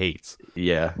everyone hates.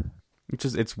 Yeah.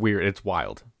 It's weird. It's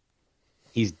wild.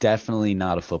 He's definitely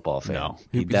not a football fan. No.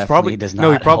 He He's definitely probably, does not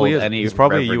no, he probably hold is. any He's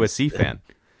probably reverence. a USC fan.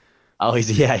 Oh, he's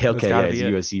okay. gotta Yeah, he's be a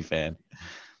it. USC fan.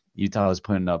 Utah was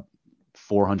putting up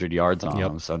 400 yards on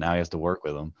Yep. him, so now he has to work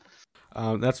with him.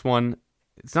 That's one.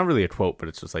 It's not really a quote, but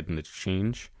it's just like an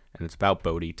exchange, and it's about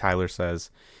Bodhi. Tyler says,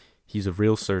 he's a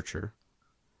real searcher.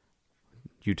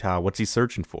 Utah, what's he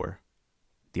searching for?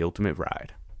 The ultimate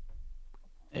ride.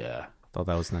 Yeah, Thought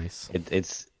that was nice.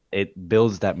 it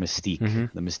builds that mystique.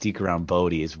 Mhm. The mystique around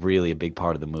Bodhi is really a big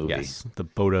part of the movie. Yes, the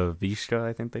Bodha Vishta,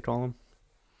 I think they call him.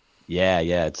 Yeah,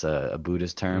 it's a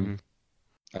Buddhist term.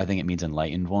 Mm-hmm. I think it means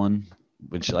enlightened one,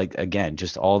 which, like, again,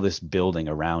 just all this building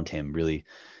around him really,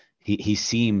 he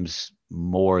seems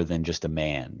more than just a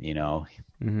man, you know?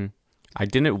 Mm-hmm. I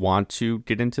didn't want to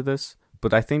get into this,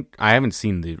 but I think I haven't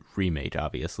seen the remake,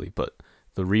 obviously, but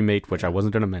the remake, which I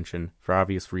wasn't going to mention for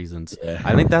obvious reasons, Yeah.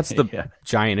 I think that's the Yeah.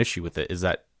 giant issue with it, is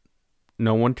that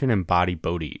no one can embody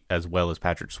Bodhi as well as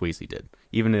Patrick Swayze did,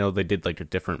 even though they did like a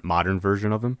different modern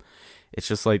version of him. It's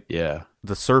just like Yeah.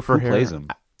 the surfer Who hair. plays him?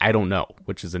 I don't know,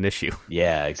 which is an issue.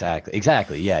 Yeah,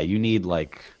 exactly. Yeah, you need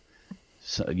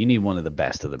you need one of the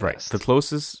best of the Right. best. The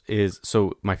closest is,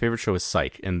 so my favorite show is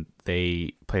Psych, and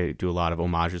they do a lot of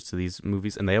homages to these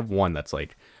movies, and they have one that's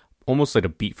like almost like a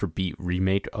beat for beat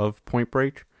remake of Point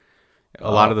Break.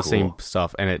 A lot of the same cool.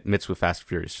 stuff, and it mixed with Fast and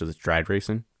Furious, so it's drag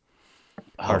racing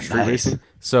Oh, or street nice. racing.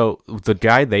 So the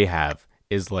guy they have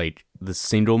is like the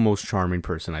single most charming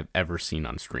person I've ever seen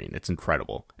on screen. It's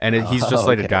incredible, and he's just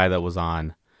like a okay. guy that was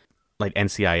on like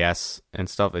NCIS and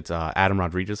stuff. It's Adam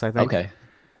Rodriguez, I think. Okay.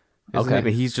 His Okay. name,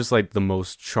 and he's just like the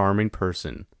most charming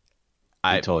person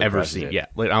I've totally ever crushes seen. it. Yeah,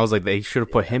 like I was like, they should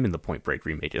have put him in the Point Break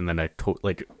remake, and then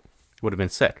like would have been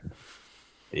sick.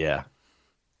 Yeah.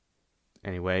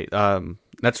 Anyway,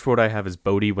 next quote I have is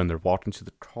Bodhi when they're walking to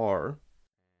the car.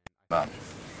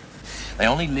 They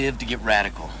only live to get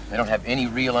radical. They don't have any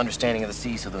real understanding of the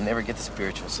sea, so they'll never get the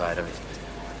spiritual side of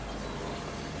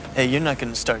it. Hey, you're not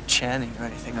gonna start chanting or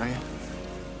anything, are you?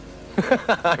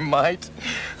 I might.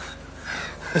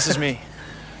 This is me.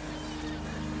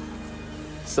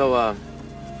 So,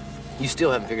 you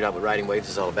still haven't figured out what riding waves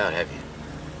is all about, have you?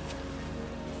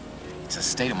 It's a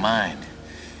state of mind.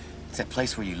 It's that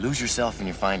place where you lose yourself and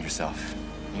you find yourself.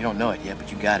 You don't know it yet,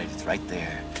 but you got it. It's right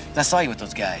there. I saw you with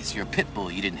those guys. You're a pit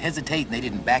bull. You didn't hesitate, and they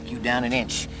didn't back you down an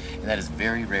inch. And that is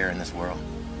very rare in this world.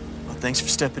 Well, thanks for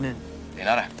stepping in. De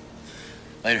nada.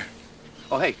 Later.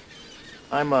 Oh, hey.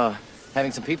 I'm,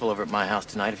 having some people over at my house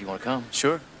tonight if you want to come.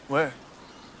 Sure. Where?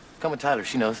 Come with Tyler.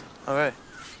 She knows. All right.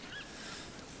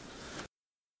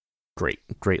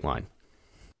 Great line.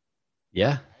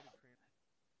 Yeah.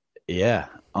 Yeah.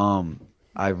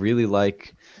 I really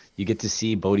like, you get to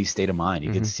see Bodhi's state of mind.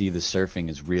 You get to see the surfing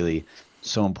is really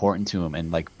so important to him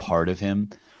and like part of him,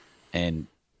 and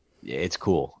it's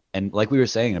cool. And like we were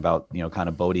saying about, you know, kind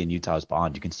of Bodhi and Utah's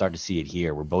bond, you can start to see it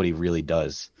here where Bodhi really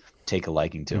does take a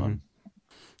liking to him.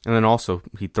 And then also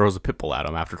he throws a pit bull at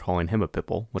him after calling him a pit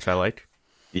bull, which I liked.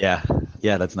 Yeah.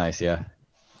 Yeah, that's nice. Yeah.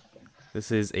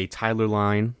 This is a Tyler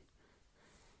line.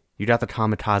 You got the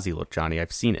kamikaze look, Johnny.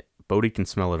 I've seen it. Bodhi can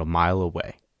smell it a mile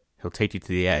away. He'll take you to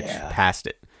the edge, past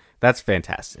it. That's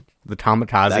fantastic. The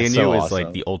kamikaze That's in so you is awesome.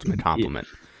 like the ultimate compliment.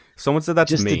 Someone said that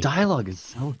Just to me. the dialogue is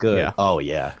so good. Yeah. Oh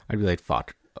yeah. I'd be like,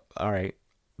 fuck. All right.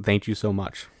 Thank you so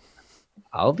much.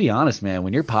 I'll be honest, man.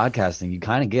 When you're podcasting, you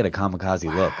kind of get a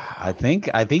kamikaze look. I think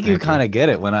you kind of get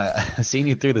it when I seen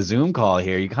you through the Zoom call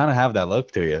here. You kind of have that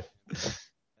look to you.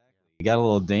 You got a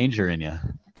little danger in you.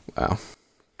 Wow.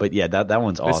 But yeah, that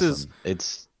one's awesome. is-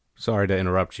 It's Sorry to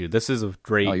interrupt you. This is a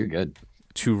great oh, you're good.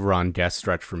 two-run guest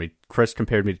stretch for me. Chris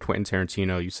compared me to Quentin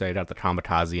Tarantino. You say it at the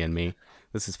kamikaze in me.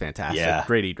 This is fantastic. Yeah.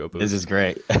 Great ego boost. This is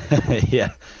great.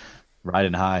 Yeah,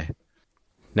 riding high.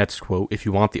 Next quote, if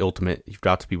you want the ultimate, you've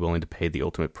got to be willing to pay the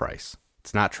ultimate price.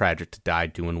 It's not tragic to die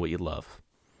doing what you love.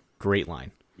 Great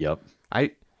line. Yep.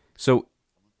 So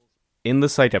in the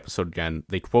Sight episode again,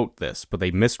 they quote this, but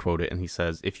they misquote it, and he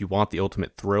says, if you want the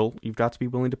ultimate thrill, you've got to be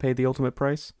willing to pay the ultimate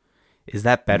price. Is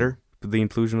that better, the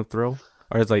inclusion of thrill?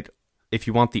 Or is it like, if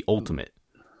you want the ultimate,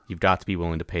 you've got to be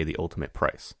willing to pay the ultimate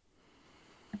price?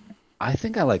 I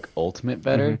think I like ultimate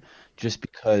better, just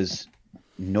because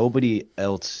nobody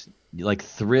else like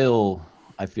thrill.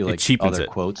 I feel It like cheapens other it.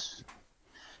 quotes.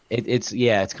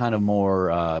 It's kind of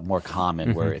more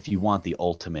common where if you want the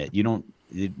ultimate, you don't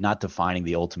not defining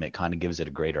the ultimate kind of gives it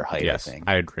a greater height. Yes, I think.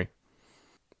 I agree.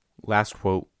 Last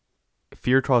quote,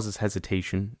 fear causes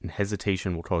hesitation, and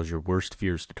hesitation will cause your worst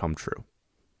fears to come true.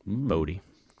 Bodhi.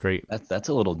 Great. That's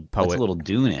a little Poet. That's a little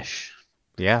Dune-ish.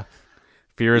 Yeah.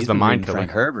 Fear is He's the been mind reading killer.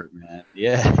 Frank Herbert, man.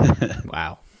 Yeah.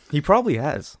 Wow. He probably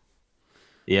has.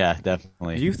 Yeah,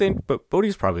 definitely. Do you think? But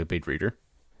Bodhi's probably a big reader.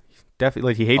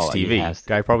 Definitely, like he hates Oh, he TV. has to.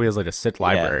 Guy probably has like a sit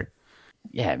library.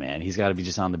 Yeah, man. He's got to be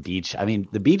just on the beach. I mean,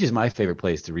 the beach is my favorite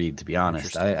place to read, to be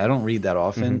honest. I don't read that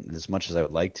often as much as I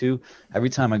would like to.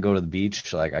 Every time I go to the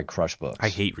beach, like I crush books. I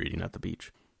hate reading at the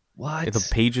beach. What? The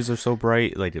pages are so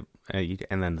bright, like,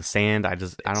 and then the sand. I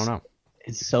don't know.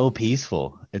 It's so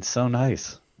peaceful. It's so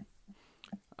nice.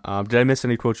 Did I miss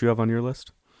any quotes you have on your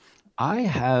list? I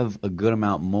have a good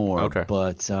amount more, Okay.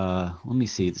 but let me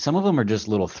see. Some of them are just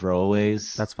little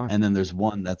throwaways. That's fine. And then there's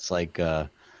one that's like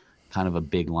kind of a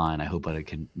big line. I hope I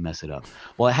can mess it up.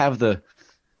 Well, I have the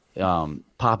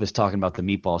Pop is talking about the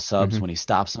meatball subs when he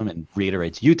stops them and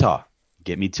reiterates, Utah,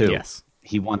 get me 2. Yes.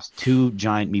 He wants 2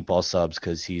 giant meatball subs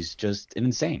because he's just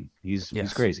insane. He's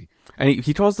crazy. And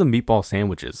he calls them meatball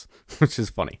sandwiches, which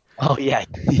is funny. Oh, yeah.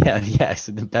 Yes.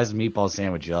 The best meatball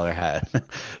sandwich you ever had.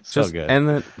 So good. And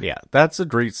then, that's a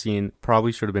great scene.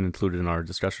 Probably should have been included in our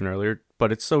discussion earlier,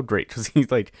 but it's so great because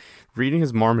he's like reading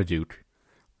his Marmaduke,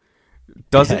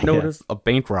 doesn't notice a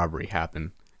bank robbery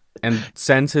happen, and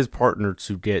sends his partner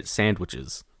to get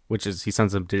sandwiches, which is, he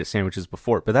sends them to get sandwiches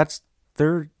before. But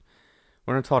we're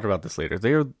going to talk about this later.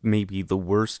 They are maybe the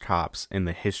worst cops in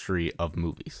the history of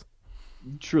movies.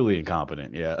 Truly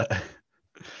incompetent, yeah.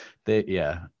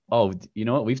 Oh, you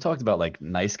know what? We've talked about like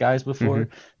Nice Guys before.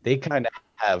 They kind of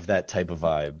have that type of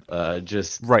vibe.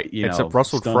 Just right. You Except know,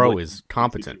 Russell Crowe is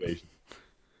competent. Situation.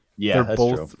 Yeah, they're that's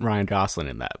both true. Ryan Gosling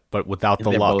in that, but without the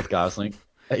They're luck. both Gosling.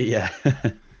 Yeah.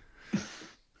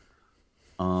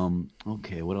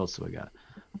 Okay. What else do I got?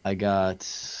 I got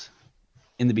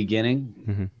in the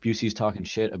beginning. Busey's talking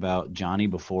shit about Johnny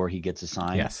before he gets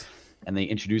assigned. Yes. And they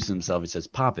introduce themselves. It says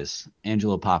Pappas,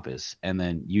 Angelo Pappas, and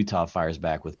then Utah fires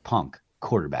back with Punk,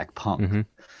 quarterback Punk.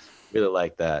 Really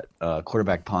like that.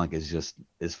 Quarterback Punk is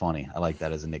funny. I like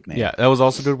that as a nickname. Yeah, that was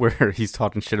also good where he's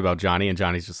talking shit about Johnny, and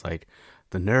Johnny's just like,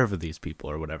 the nerve of these people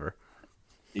or whatever.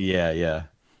 Yeah.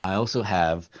 I also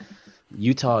have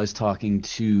Utah is talking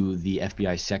to the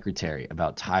FBI secretary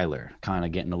about Tyler, kind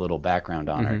of getting a little background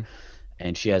on her.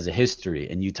 And she has a history,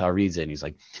 and Utah reads it, and he's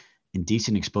like,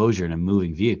 indecent exposure in a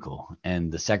moving vehicle.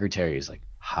 And the secretary is like,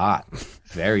 hot,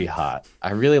 very hot.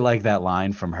 I really like that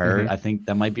line from her. I think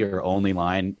that might be her only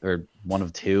line or one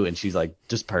of 2, and she's like,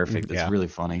 just perfect. It's really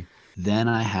funny. Then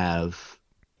I have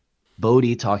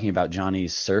Bodhi talking about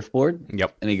Johnny's surfboard.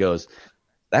 Yep. And he goes,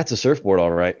 that's a surfboard,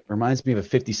 all right. Reminds me of a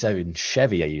 57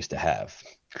 Chevy I used to have.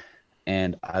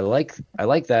 And I like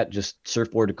that. Just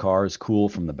surfboard to car is cool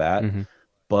from the bat.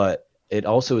 But it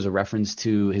also is a reference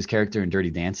to his character in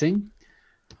Dirty Dancing,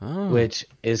 which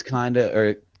is kind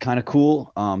of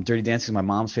cool. Dirty Dancing is my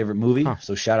mom's favorite movie.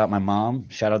 So shout out my mom.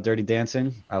 Shout out Dirty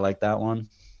Dancing. I like that one.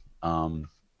 But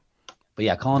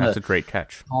yeah, That's a great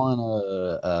catch. Calling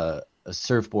a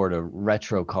surfboard a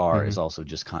retro car is also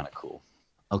just kind of cool.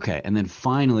 Okay, and then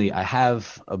finally, I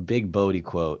have a big Bodhi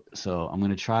quote, so I'm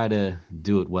going to try to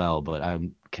do it well, but I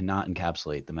cannot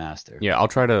encapsulate the master. Yeah, I'll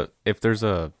try to, if there's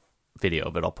a video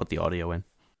of it, I'll put the audio in.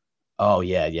 Oh,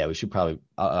 yeah, we should probably,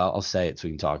 I'll say it so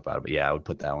we can talk about it, but yeah, I would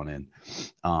put that one in.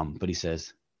 But he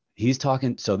says, he's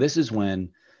talking, so this is when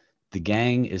the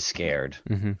gang is scared.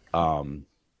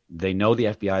 They know the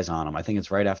FBI's on them. I think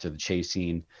it's right after the chase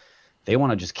scene. They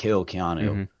want to just kill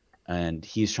Keanu. And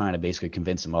he's trying to basically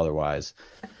convince him otherwise.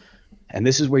 And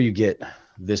this is where you get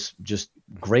this just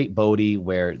great Bodhi,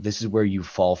 where this is where you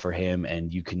fall for him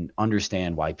and you can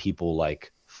understand why people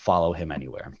like follow him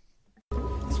anywhere.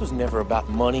 This was never about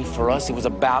money for us. It was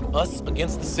about us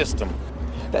against the system.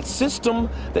 That system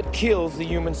that kills the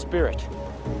human spirit.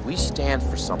 We stand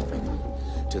for something.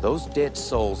 To those dead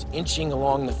souls inching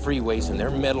along the freeways in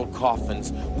their metal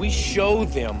coffins, we show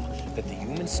them that the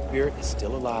human spirit is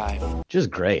still alive. Just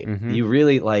great. You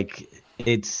really like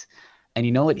it's, and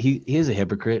you know what? He is a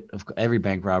hypocrite. Of every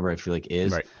bank robber, I feel like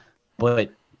is, Right.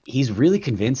 But he's really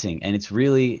convincing, and it's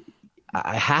really,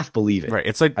 I half believe it. Right.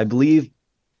 It's like, I believe.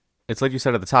 it's like you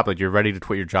said at the top, like you're ready to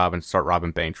quit your job and start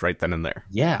robbing banks right then and there.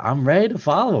 Yeah, I'm ready to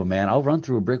follow him, man. I'll run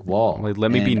through a brick wall. Like,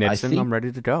 let me be And I Nixon. think- I'm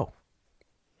ready to go.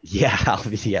 Yeah,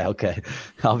 okay.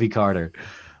 I'll be Carter.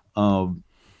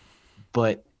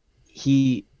 But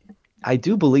I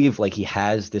do believe like he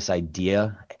has this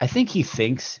idea. I think he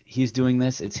thinks he's doing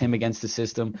this. It's him against the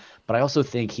system. But I also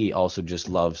think he also just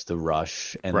loves the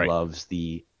rush and Right. loves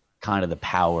the kind of the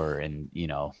power and, you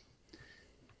know.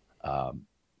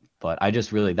 But I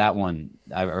just really, that one,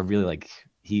 I really like,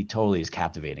 he totally is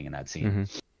captivating in that scene.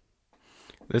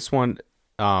 This one,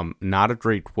 not a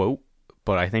great quote,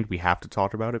 but I think we have to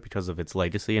talk about it because of its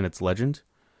legacy and its legend.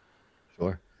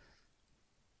 Sure.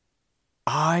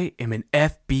 I am an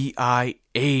FBI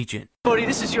agent. Cody,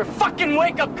 this is your fucking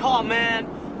wake-up call, man.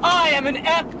 I am an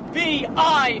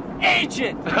FBI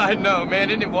agent. I know,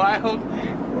 man. Isn't it wild?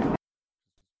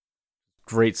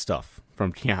 Great stuff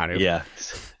from Keanu. Yeah.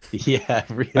 Yeah.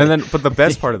 Really. And then, but the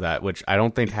best part of that, which I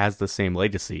don't think has the same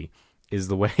legacy, is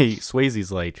the way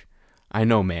Swayze's like, I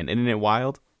know, man. Isn't it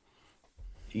wild?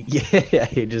 Yeah,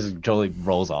 he just totally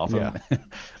rolls off him.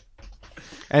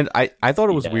 And I thought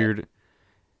it was weird.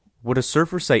 Would a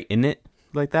surfer say "in it"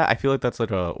 like that? I feel like that's like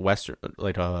a western,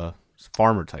 like a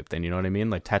farmer type thing. You know what I mean?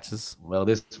 Like Texas. Well,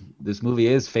 this movie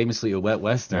is famously a wet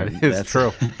western. That is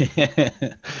true.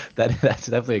 That's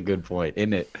definitely a good point,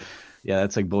 isn't it? Yeah,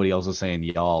 that's like Bodie also saying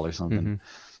 "y'all" or something.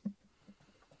 Mm-hmm.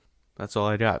 That's all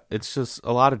I got. It's just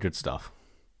a lot of good stuff.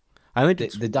 I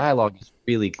think the dialogue is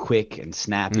really quick and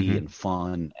snappy Mm-hmm. and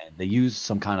fun, and they use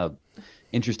some kind of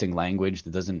interesting language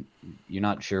that doesn't. You're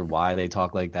not sure why they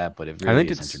talk like that, but it I really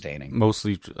think is it's entertaining.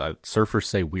 mostly surfers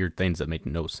say weird things that make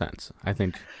no sense. I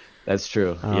think That's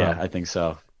true. Yeah, I think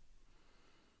so.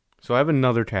 so. I have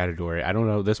another category. I don't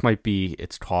know. This might be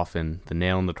its coffin, the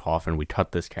nail in the coffin. We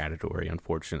cut this category,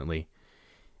 unfortunately.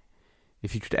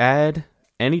 If you could add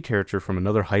any character from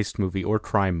another heist movie or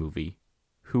crime movie,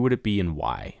 who would it be and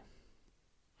why?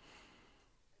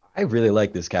 I really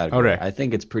like this category. Okay. I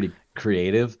think it's pretty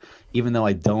creative, even though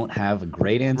I don't have a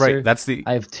great answer. Right, that's the.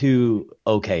 I have two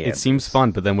okay It answers. seems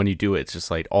fun, but then when you do it, it's just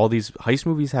like all these heist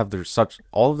movies have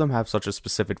all of them have such a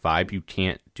specific vibe. You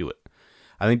can't do it.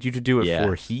 I think you could do it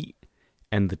for Heat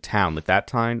and The Town, like that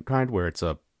kind where it's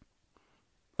a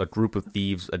group of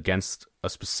thieves against a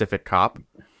specific cop.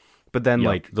 But then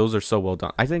like those are so well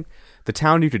done. I think The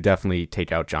Town you could definitely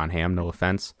take out John Hamm. No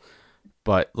offense,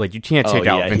 but like you can't take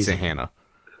out Vincent Hanna.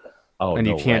 Oh, and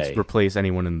no you can't way. replace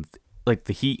anyone in like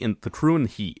the Heat, and the crew in the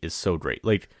Heat is so great.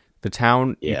 Like The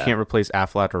Town, you can't replace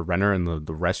Affleck or Renner, and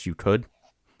the rest you could,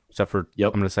 except for I'm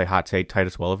going to say hot take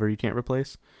Titus Welliver. You can't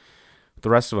replace.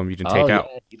 The rest of them you can take out.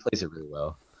 He plays it really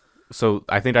well. So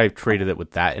I think I've traded it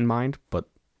with that in mind, but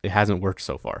it hasn't worked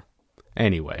so far.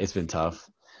 Anyway, It's been tough.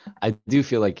 I do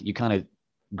feel like you kind of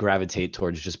gravitate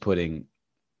towards just putting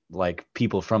like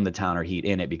people from The Town or Heat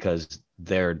in it because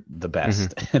they're the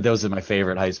best. Those are my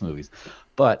favorite heist movies.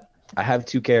 But I have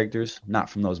two characters, not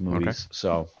from those movies. Okay.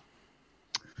 So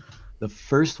the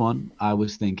first one I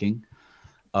was thinking,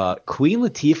 Queen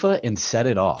Latifah in Set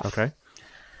It Off. okay.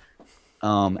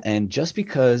 And just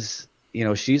because, you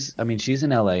know, she's in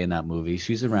LA in that movie.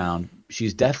 She's around.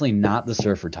 She's definitely not the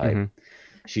surfer type.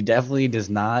 She definitely does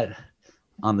not,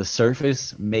 on the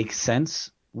surface, make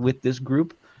sense with this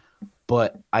group.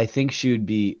 But I think she would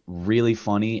be really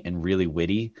funny and really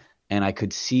witty. And I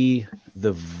could see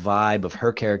the vibe of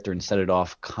her character and Set It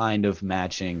Off kind of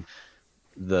matching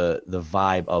the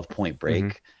vibe of Point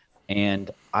Break. And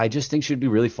I just think she'd be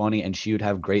really funny and she would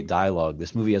have great dialogue.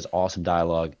 This movie has awesome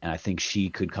dialogue, and I think she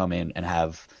could come in and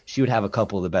she would have a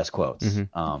couple of the best quotes.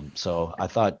 So I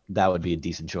thought that would be a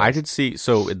decent choice. I could see.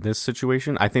 So in this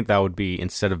situation, I think that would be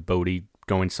instead of Bodhi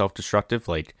going self-destructive,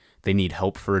 like they need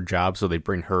help for a job, so they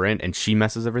bring her in, and she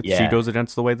messes everything. Yeah. She goes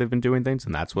against the way they've been doing things,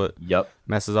 and that's what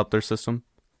messes up their system.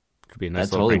 Could be a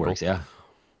nice That little totally wrinkle. works,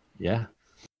 yeah.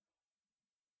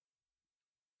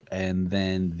 And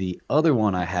then the other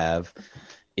one I have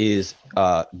is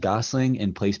Gosling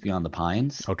in Place Beyond the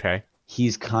Pines. Okay.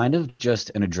 He's kind of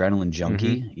just an adrenaline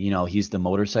junkie. You know, he's the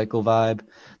motorcycle vibe.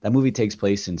 That movie takes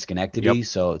place in Schenectady,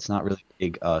 so it's not really a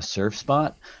big surf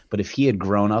spot. But if he had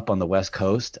grown up on the West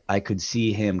Coast, I could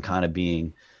see him kind of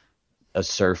being a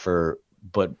surfer,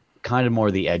 but kind of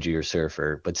more the edgier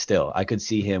surfer. But still, I could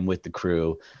see him with the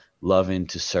crew, loving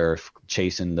to surf,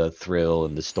 chasing the thrill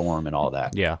and the storm and all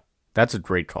that. Yeah, that's a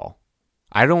great call.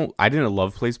 I didn't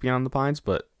love Place Beyond the Pines,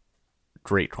 but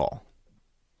great call.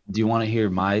 Do you want to hear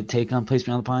my take on Place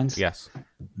Beyond the Pines? Yes.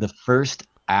 The first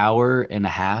hour and a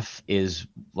half is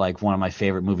like one of my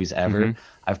favorite movies ever.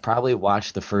 I've probably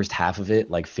watched the first half of it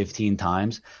like 15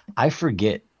 times. I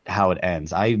forget how it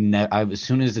ends. I as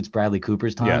soon as it's Bradley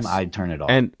Cooper's time, I turn it off.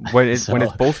 And when it's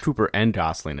both Cooper and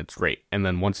Gosling, it's great. And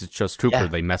then once it's just Cooper,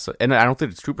 they mess up. And I don't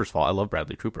think it's Cooper's fault. I love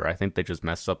Bradley Cooper. I think they just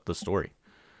mess up the story.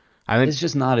 I think it's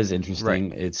just not as interesting.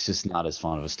 Right. It's just not as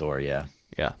fun of a story. Yeah.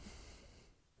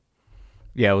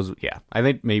 Yeah, it was. Yeah, I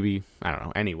think maybe I don't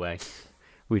know. Anyway,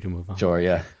 we can move on. Sure.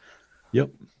 Yeah. Yep.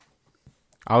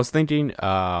 I was thinking,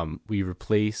 we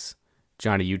replace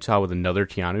Johnny Utah with another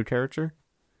Keanu character.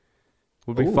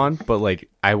 Would be fun, but like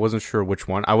I wasn't sure which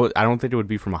one. I don't think it would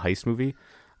be from a heist movie.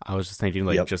 I was just thinking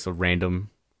like just a random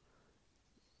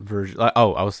version. I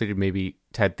was thinking maybe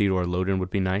Ted Theodore Loden would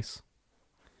be nice.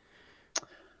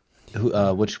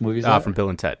 Which movie is that? From Bill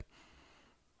and Ted.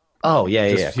 Oh yeah,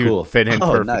 yeah, Just he would cool. fit in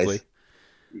Oh, perfectly. nice.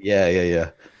 Yeah.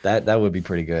 That would be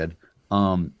pretty good.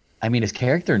 I mean, his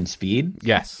character in Speed.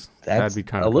 Yes, That's that'd be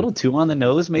kind a of little too on the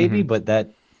nose, maybe, Mhm. but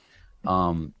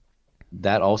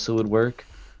that also would work.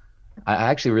 I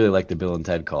actually really like the Bill and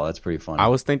Ted call. That's pretty funny. I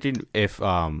was thinking if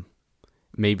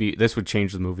maybe this would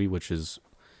change the movie, which is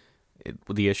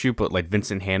the issue, but like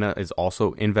Vincent Hanna is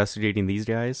also investigating these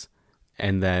guys,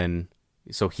 and then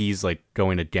so he's like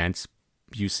going against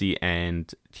Busey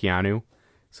and Keanu.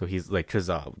 So he's like, because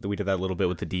we did that a little bit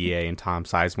with the DEA and Tom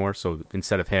Sizemore. So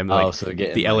instead of him, like, so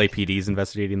getting, the like- LAPD is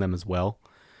investigating them as well.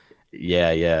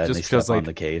 yeah. And Just they because, step like, on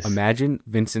the case. imagine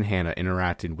Vincent Hanna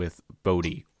interacting with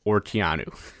Bodhi or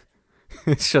Keanu.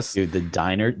 It's just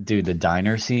The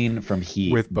diner scene from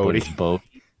Heat With but Bodhi. it's Bodhi.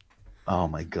 Oh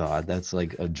my god, that's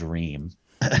like a dream.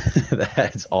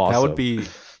 That's awesome. that would be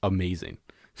amazing.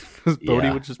 'Cause Bodhi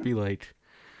Yeah. would just be like,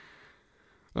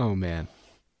 oh man,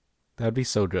 that'd be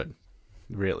so good.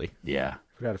 Really, Yeah.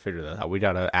 we gotta figure that out. We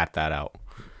gotta act that out.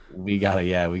 We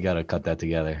gotta cut that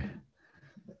together.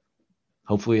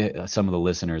 Hopefully, some of the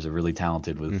listeners are really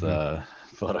talented with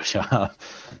Photoshop.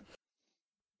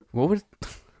 What would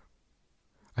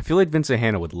I feel like Vincent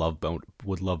Hanna would love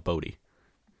Bodhi.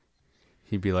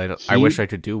 He'd be like, I He- wish I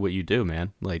could do what you do,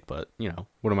 man. Like, but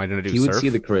what am I gonna do? He would Surf? see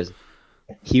the charisma.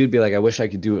 He would be like, I wish I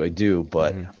could do what I do,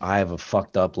 but Mm-hmm. I have a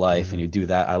fucked up life, and you do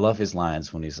that. I love his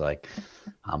lines when he's like,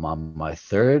 I'm on my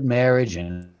third marriage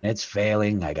and it's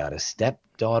failing. I got a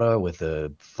stepdaughter with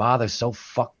a father so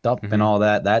fucked up Mm-hmm. and all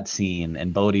that. That scene,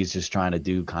 and Bodhi's just trying to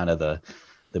do kind of the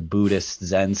Buddhist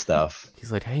Zen stuff.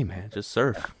 He's like, hey man, just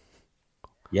surf.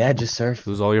 Yeah, just surf.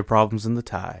 Lose all your problems in the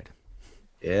tide.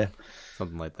 Yeah,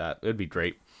 Something like that. It'd be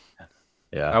great.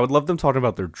 yeah. I would love them talking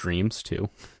about their dreams too.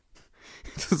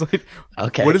 Just like,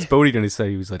 Okay. what is Bodhi gonna say?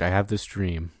 He was like, I have this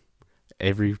dream.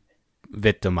 Every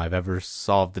victim I've ever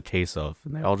solved the case of,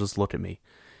 and they all just look at me.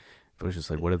 But it's just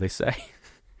like, what do they say?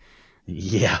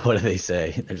 Yeah, what do they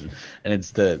say? And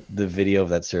it's the video of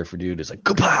that surfer dude is like,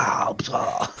 kapow!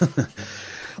 Pshaw."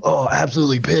 Oh,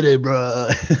 absolutely pitted, bro.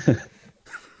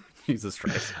 Jesus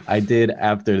Christ. I did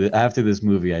after this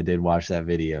movie. I did watch that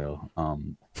video,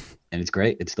 and it's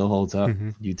great. It still holds up.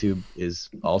 YouTube is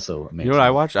also amazing. You know what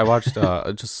I watched? I watched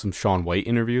just some Shaun White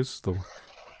interviews. We're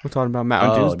talking about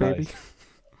Mountain Dews, baby. Nice.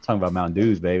 Talking about Mountain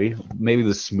Dews, baby. Maybe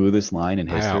the smoothest line in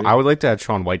I history. know. I would like to add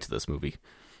Shaun White to this movie.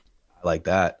 I like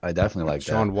that. I definitely like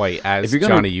Shaun that. White as If you're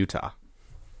gonna- Johnny Utah.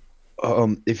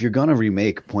 If you're gonna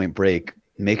remake Point Break,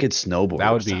 make it snowboard.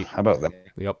 That would be- How about that?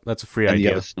 Yep, that's a free And you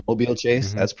idea. have a snowmobile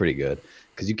chase. That's pretty good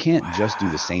because you can't just do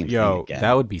the same thing Yo, again.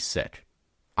 that would be sick.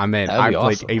 I mean, That'd be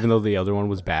like, awesome. even though the other one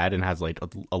was bad and has like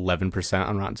 11%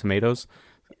 on Rotten Tomatoes,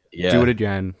 yeah. do it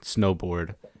again.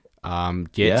 Snowboard.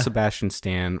 Get Yeah. Sebastian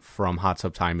Stan from Hot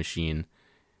Tub Time Machine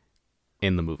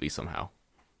in the movie somehow.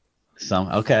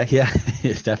 Okay, yeah,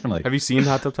 it's definitely. Have you seen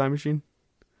Hot Tub Time Machine?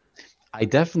 I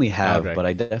definitely have, Okay. but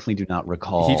I definitely do not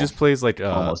recall. He just plays like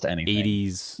almost anything.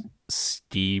 80s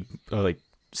ski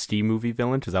movie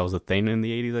villain, because that was a thing in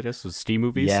the 80s, I guess, was ski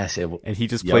movies. Yes, and he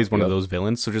just yep, plays one of yep. those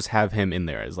villains. So just have him in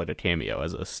there as like a cameo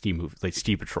as a ski movie, like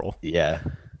Ski Patrol. Yeah.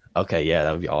 Okay, yeah,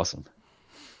 that would be awesome.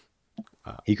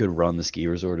 He could run the ski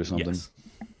resort or something. Yes.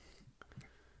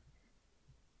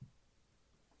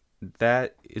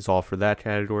 That is all for that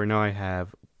category. Now I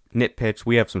have nitpicks.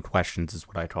 We have some questions, is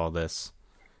what I call this.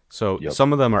 So Yep.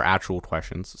 some of them are actual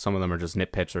questions. Some of them are just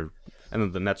nitpicks, and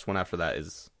then the next one after that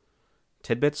is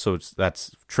tidbits. So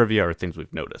that's trivia or things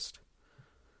we've noticed.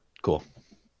 Cool.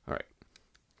 All right.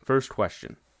 First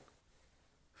question.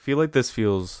 Feel like this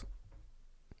feels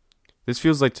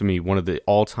like to me one of the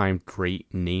all-time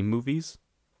great name movies.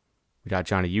 We got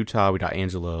Johnny Utah, we got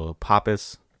Angelo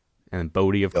Pappas, and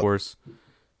Bodhi, of course.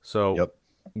 So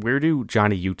where do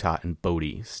Johnny Utah and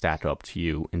Bodhi stack up to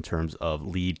you in terms of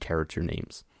lead character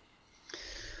names?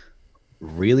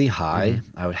 Really high.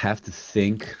 I would have to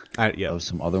think Yeah. of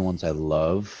some other ones I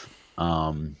love.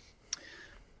 I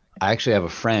actually have a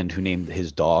friend who named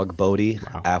his dog Bodhi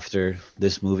after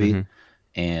this movie,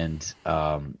 and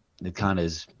it kind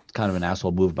of an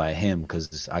asshole move by him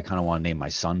because I kind of want to name my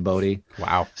son Bodhi.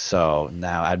 Wow. So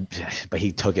now but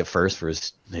he took it first for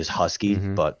his husky.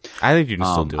 But I think you can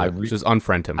still do it. Just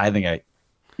unfriend him. I think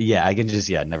I can just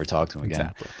never talk to him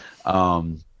again. Exactly.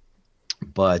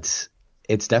 But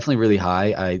it's definitely really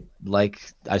high.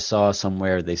 I saw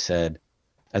somewhere they said,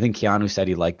 I think Keanu said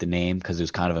he liked the name because it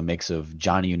was kind of a mix of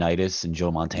Johnny Unitas and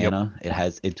Joe Montana.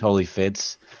 It totally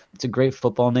fits. It's a great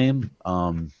football name.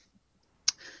 I'm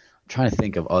trying to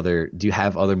think of do you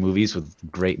have other movies with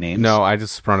great names? No, I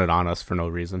just sprung it on us for no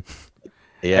reason.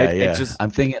 Yeah.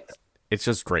 I'm thinking it's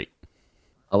just great.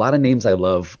 a lot of names I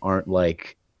love aren't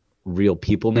like real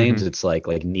people names. It's like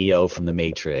Neo from the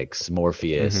Matrix,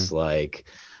 Morpheus, like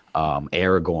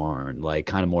Aragorn, like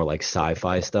kind of more like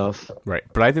sci-fi stuff. Right.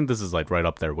 But I think this is like right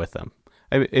up there with them.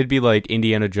 It'd be like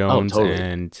Indiana Jones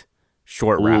and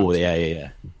Short Round. Oh, yeah.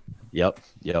 Yep.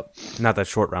 Not that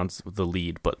Short Round's the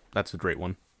lead, but that's a great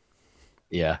one.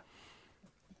 Yeah.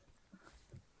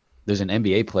 There's an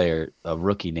NBA player, a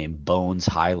rookie named Bones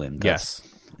Highland. Yes.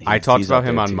 I talked about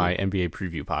him on my NBA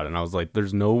preview pod, and I was like,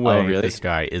 there's no way this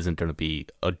guy isn't going to be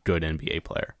a good NBA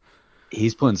player.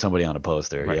 He's putting somebody on a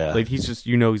poster, right. Yeah. Like, he's just,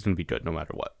 he's going to be good no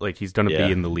matter what. Like, he's going to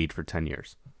be in the lead for 10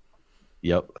 years.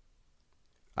 Yep.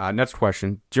 Next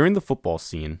question. During the football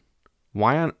scene,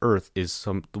 why on earth is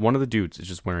one of the dudes is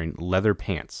just wearing leather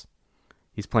pants?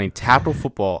 He's playing tackle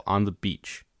football on the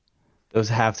beach. Those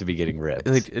have to be getting ripped.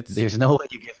 Like, there's no way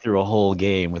you get through a whole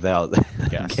game without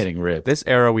getting ripped. This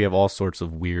era, we have all sorts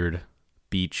of weird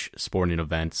beach sporting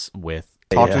events with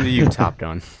Talking to You, Top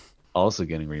Gun. Also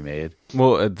getting remade.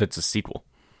 Well, that's a sequel.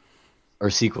 Or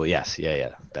sequel, yes.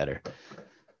 Yeah, better.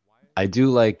 I do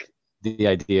like the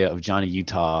idea of Johnny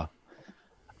Utah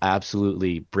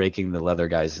absolutely breaking the leather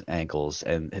guy's ankles,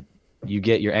 and you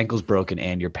get your ankles broken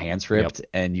and your pants ripped,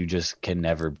 and you just can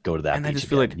never go to that and beach I just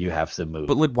feel like you have to move.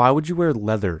 But like, why would you wear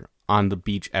leather on the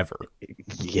beach ever?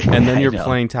 Yeah, and then you're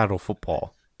playing tackle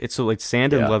football. It's so like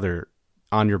sand and leather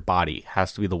on your body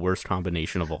has to be the worst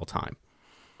combination of all time.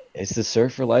 It's the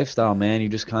surfer lifestyle, man. You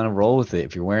just kind of roll with it.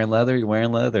 If you're wearing leather, you're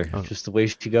wearing leather. Just the way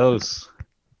she goes.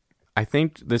 I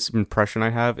think this impression I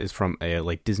have is from a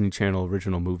like Disney Channel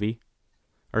original movie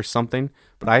or something.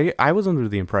 But I was under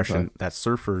the impression that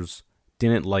surfers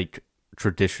didn't like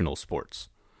traditional sports.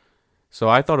 So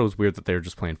I thought it was weird that they were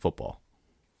just playing football.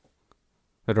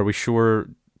 But are we sure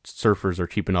surfers are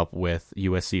keeping up with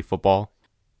USC football?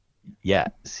 Yeah,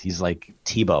 he's like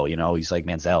Tebow, he's like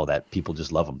Manziel, that people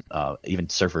just love him. Even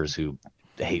surfers who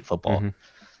hate football.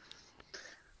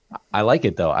 I like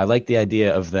it, though. I like the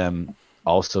idea of them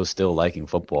also still liking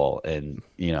football. And,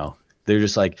 they're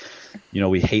just like,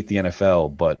 we hate the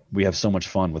NFL, but we have so much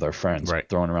fun with our friends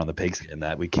throwing around the pigskin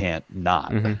that we can't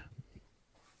not.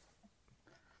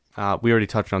 We already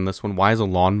touched on this one. Why is a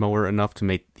lawnmower enough to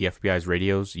make the FBI's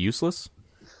radios useless?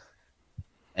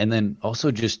 And then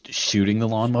also just shooting the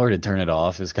lawnmower to turn it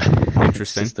off is kind of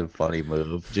interesting. It's just a funny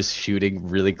move. Just shooting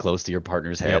really close to your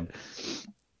partner's head.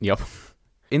 Yep.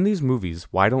 In these movies,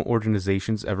 why don't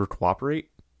organizations ever cooperate?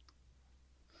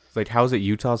 It's like, how is it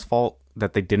Utah's fault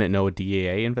that they didn't know a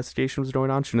DEA investigation was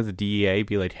going on? Shouldn't the DEA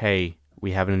be like, hey,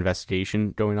 we have an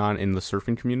investigation going on in the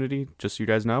surfing community, just so you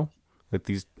guys know? Like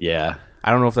these. Yeah.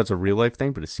 I don't know if that's a real life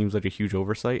thing, but it seems like a huge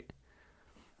oversight.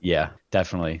 Yeah,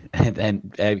 definitely.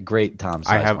 And great Tom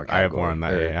Sizemore. I have more on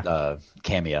that.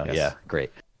 Cameo. Yes. Yeah,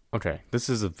 great. Okay, this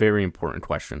is a very important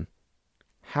question.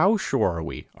 How sure are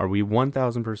we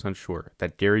 1,000% sure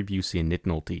that Gary Busey and Nick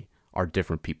Nolte are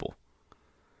different people?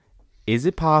 Is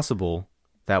it possible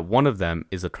that one of them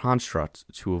is a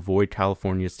construct to avoid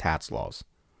California's tax laws?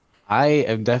 I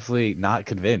am definitely not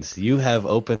convinced. You have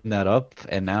opened that up,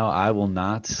 and now I will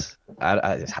not.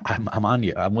 I'm on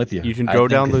you. I'm with you. You can go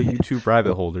down the YouTube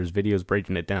rabbit hole. There's videos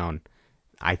breaking it down.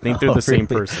 I think they're the same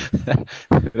person.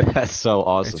 That's so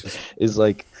awesome. Is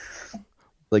like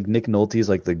Nick Nolte's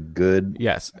like the good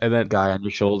and then guy on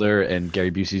your shoulder, and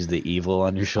Gary Busey's the evil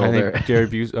on your shoulder. I think Gary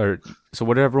Busey, so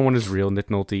whatever one is real, Nick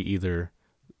Nolte either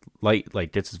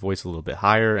gets his voice a little bit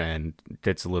higher and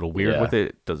gets a little weird with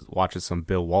it, watches some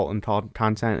Bill Walton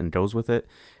content and goes with it,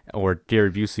 or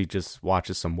Gary Busey just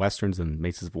watches some westerns and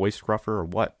makes his voice gruffer or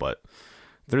what, but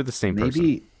they're the same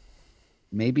person.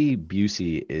 Maybe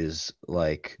Busey is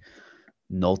like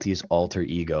Nolte's alter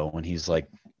ego when he's like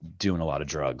doing a lot of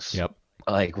drugs. Yep.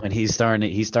 Like when he's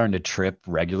starting to trip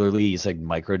regularly, he's like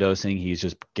microdosing. He's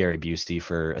just Gary Busey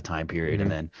for a time period and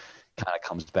then kind of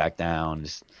comes back down,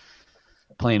 just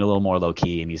playing a little more low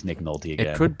key, and he's Nick Nolte again.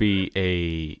 It could be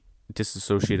a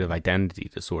dissociative identity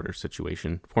disorder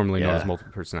situation, formerly known as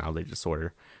multiple personality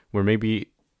disorder, where maybe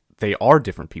they are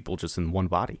different people just in one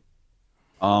body.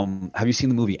 Have you seen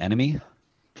the movie Enemy?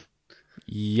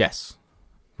 Yes.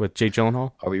 With Jake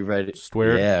Gyllenhaal? Are we ready?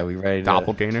 Swear? Yeah, are we ready?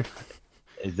 Doppelganger?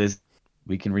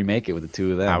 We can remake it with the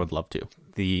two of them. I would love to.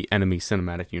 The Enemy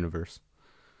cinematic universe.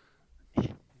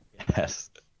 Yes.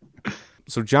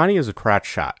 So Johnny is a crack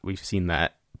shot. We've seen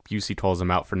that. Busey calls him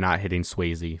out for not hitting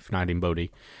Swayze, for not hitting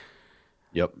Bodie.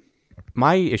 Yep.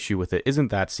 My issue with it isn't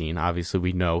that scene. Obviously,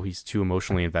 we know he's too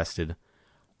emotionally invested.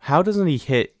 How doesn't he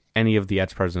hit any of the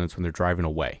ex-presidents when they're driving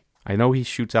away? I know he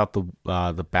shoots out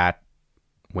the bat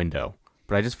window,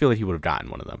 but I just feel like he would have gotten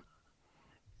one of them.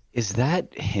 Is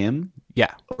that him?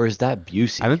 Yeah. Or is that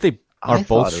Busey? I think they are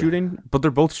both shooting, but they're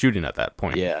both shooting at that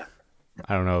point. Yeah.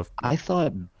 I don't know if I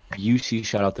thought Busey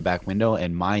shot out the back window,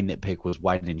 and my nitpick was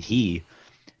why didn't he?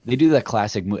 They do that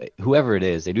classic, whoever it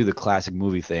is, they do the classic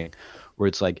movie thing where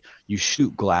it's like you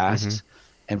shoot glass,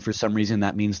 and for some reason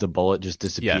that means the bullet just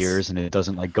disappears and it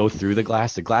doesn't like go through the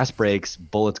glass. The glass breaks,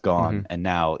 bullet's gone, and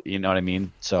now you know what I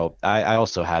mean. So I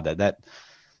also had that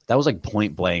was like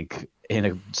point blank in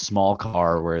a small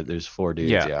car where there's 4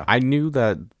 dudes. Yeah. I knew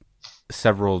that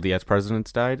several of the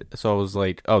ex-presidents died, so I was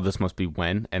like, oh, this must be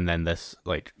when, and then this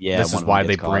this is why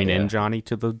they bring in Johnny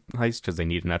to the heist, because they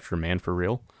need an extra man for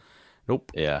real.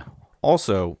 Nope. Yeah.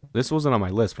 Also, this wasn't on my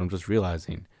list, but I'm just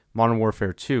realizing Modern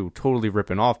Warfare 2 totally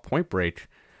ripping off Point Break,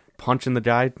 punching the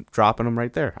guy, dropping him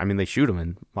right there. I mean, they shoot him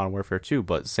in Modern Warfare 2,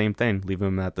 but same thing, leave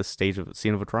him at the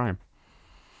scene of a crime.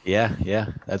 Yeah,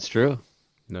 that's true.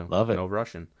 No, love it. No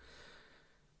Russian.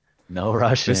 No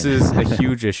Russian. This is a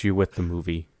huge issue with the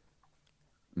movie.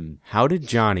 How did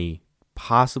Johnny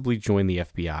possibly join the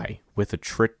FBI with a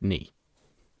trick knee?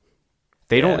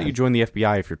 They don't let you join the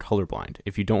FBI if you're colorblind.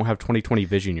 If you don't have 20/20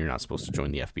 vision, you're not supposed to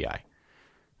join the FBI.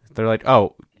 They're like,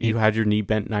 oh, you had your knee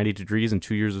bent 90 degrees and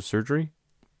 2 years of surgery?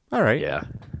 All right. Yeah.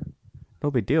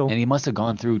 No big deal. And he must have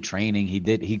gone through training.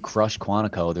 He crushed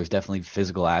Quantico. There's definitely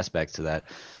physical aspects to that.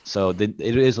 So it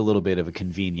is a little bit of a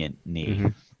convenient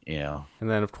knee, you know. And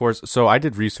then, of course, so I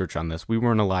did research on this. We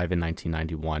weren't alive in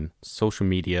 1991. Social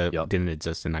media didn't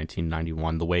exist in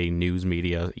 1991. The way news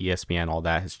media, ESPN, all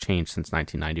that has changed since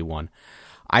 1991.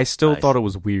 I still thought it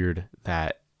was weird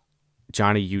that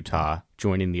Johnny Utah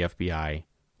joining the FBI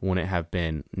wouldn't have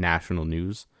been national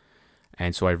news.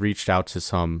 And so I reached out to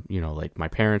some, like my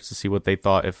parents to see what they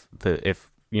thought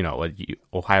if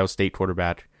Ohio State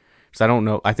quarterback. Because I don't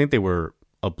know. I think they were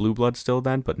a blue blood still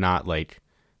then, but not like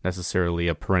necessarily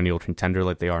a perennial contender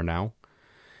like they are now.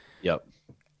 Yep.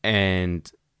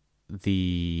 And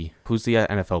who's the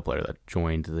NFL player that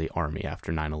joined the Army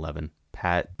after 9/11?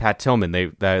 Pat Tillman.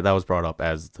 That was brought up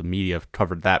as the media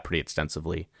covered that pretty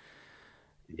extensively.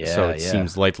 Yeah. So it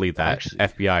seems likely that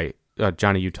FBI.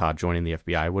 Johnny Utah joining the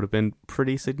FBI would have been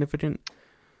pretty significant.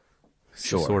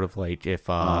 Sure. Sort of like if,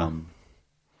 I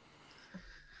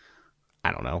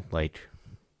don't know, like,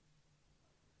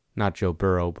 not Joe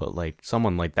Burrow, but like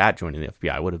someone like that joining the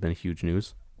FBI would have been huge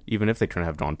news, even if they couldn't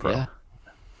have gone pro. Yeah.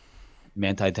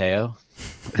 Manti Te'o.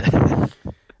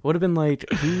 Would have been like,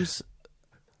 who's,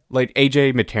 like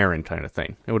AJ McCarron kind of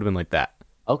thing. It would have been like that.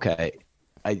 Okay.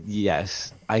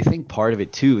 Yes. I think part of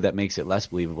it, too, that makes it less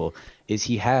believable is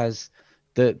he has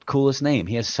the coolest name.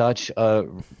 He has such a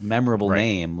memorable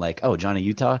name, like, oh, Johnny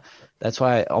Utah. That's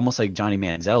why almost like Johnny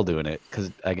Manziel doing it,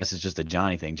 because I guess it's just a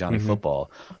Johnny thing, Johnny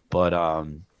football. But,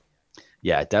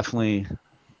 yeah, definitely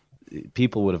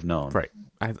people would have known. Right.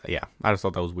 I just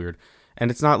thought that was weird. And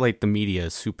it's not like the media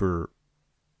is super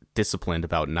disciplined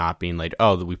about not being like,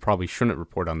 oh, we probably shouldn't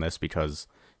report on this because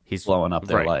he's blowing up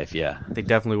their life. Yeah, they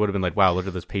definitely would have been like, wow, look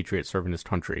at this patriot serving his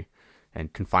country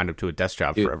and confined him to a desk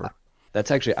job forever.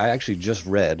 I actually just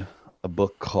read a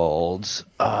book called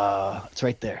it's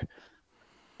right there,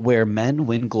 Where Men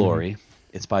Win Glory.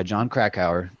 It's by John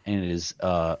Krakauer, and it is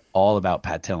all about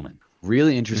Pat Tillman.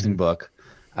 Really interesting book.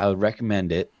 I would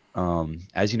recommend it.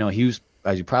 As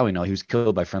you probably know, he was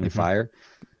killed by friendly fire.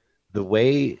 The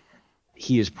way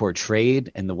he is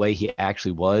portrayed and the way he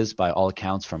actually was, by all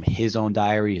accounts, from his own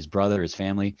diary, his brother, his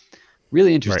family,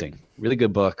 really interesting. Really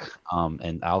good book.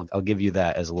 And I'll give you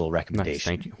that as a little recommendation. Nice,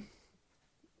 thank you.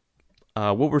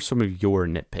 What were some of your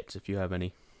nitpicks, if you have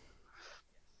any?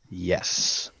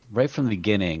 Yes. Right from the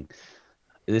beginning,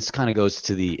 this kind of goes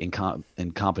to the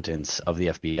incompetence of the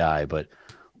FBI, but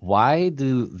why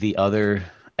do the other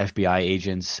FBI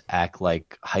agents act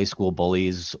like high school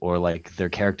bullies or like they're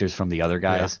characters from the other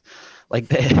guys? Yeah.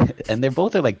 Like and they're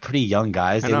both are like pretty young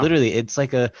guys. They literally, it's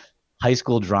like a high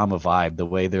school drama vibe, the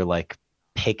way they're like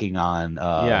picking on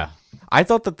I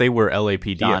thought that they were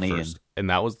LAPD Johnny at first, and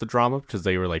that was the drama because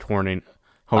they were like honing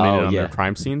in on their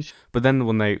crime scene. But then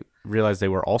when they realized they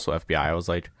were also FBI, I was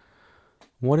like,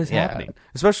 what is happening?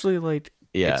 Especially like,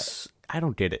 I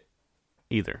don't get it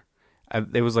either.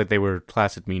 It was like they were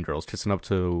classic Mean Girls, kissing up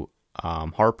to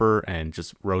Harper and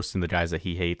just roasting the guys that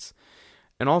he hates.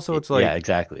 And also it's like,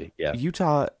 exactly. Yeah.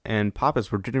 Utah and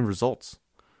Pappas were getting results.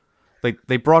 Like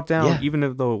they brought down, even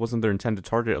though it wasn't their intended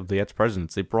target of the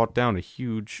ex-presidents, they brought down a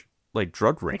huge like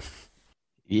drug ring.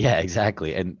 Yeah,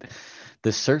 exactly. And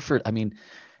the surfer, I mean,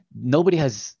 nobody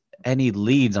has any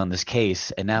leads on this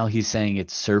case, and now he's saying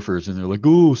it's surfers, and they're like,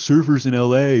 oh, surfers in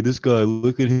LA, this guy,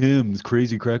 look at him, this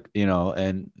crazy crack,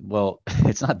 and well,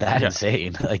 it's not that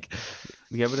insane. Like,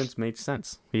 the evidence made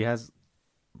sense. He has,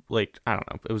 like, I don't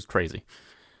know, it was crazy.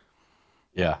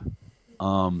 Yeah.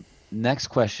 Next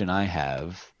question I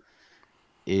have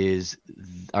is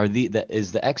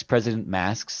is the ex-president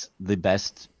masks the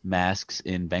best masks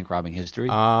in bank robbing history?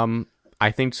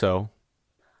 I think so.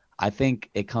 I think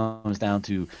it comes down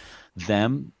to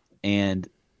them and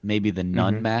maybe the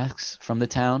nun masks from the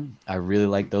town. I really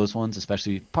like those ones,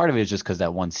 especially part of it is just because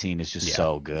that one scene is just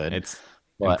so good. It's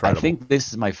but incredible. I think this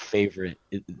is my favorite.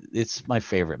 It's my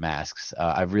favorite masks.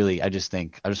 I just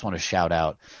want to shout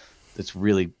out. It's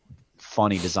really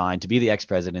funny design to be the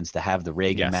ex-presidents, to have the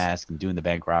Reagan mask and doing the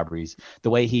bank robberies.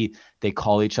 The way they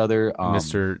call each other,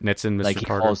 Mr. Nixon, Mr. like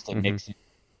Carter. he calls him Nixon.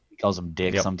 He calls him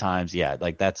Dick sometimes. Yeah,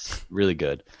 like that's really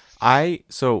good.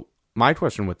 So my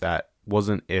question with that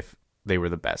wasn't if they were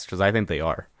the best, because I think they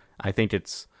are. I think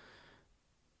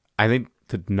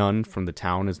the nun from the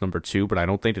town is number 2, but I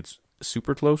don't think it's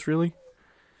super close, really.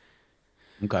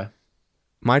 Okay.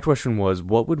 My question was,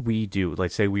 what would we do?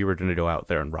 Like, say we were going to go out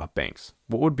there and rob banks.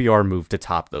 What would be our move to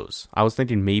top those? I was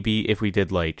thinking maybe if we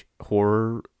did, like,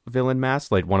 horror villain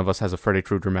masks, like one of us has a Freddy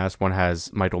Krueger mask, one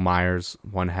has Michael Myers,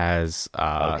 one has,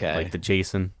 like, the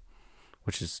Jason,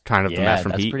 which is kind of the mask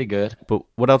from Heat. Yeah, that's pretty good. But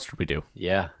what else should we do?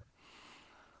 Yeah.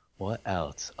 What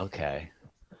else? Okay.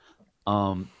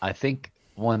 I think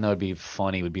one that would be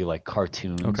funny would be, like,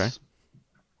 cartoons. Okay.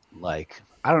 Like,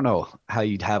 I don't know how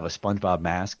you'd have a SpongeBob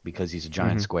mask because he's a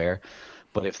giant square,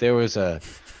 but if there was a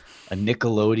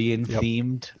Nickelodeon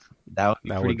themed, that would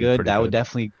be pretty good. That would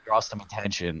definitely draw some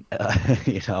attention.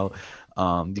 You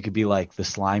could be like the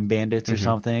Slime Bandits or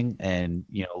something, and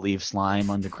leave slime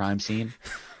on the crime scene.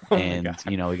 And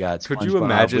we got. Could you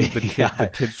imagine the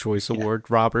Kids' Choice Award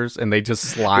robbers, and they just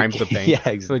slimed the bank? Yeah,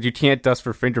 exactly. So you can't dust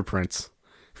for fingerprints.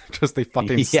 Just they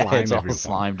fucking slime it's all everyone.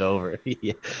 slimed over.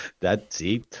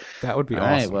 That would be awesome. All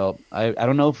right, well, I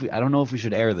don't know if we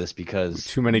should air this because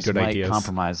too many good might ideas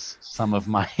compromise some of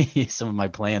my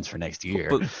plans for next year.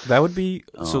 But that would be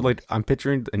so. Like, I'm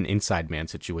picturing an Inside Man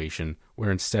situation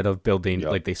where instead of building,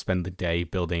 like, they spend the day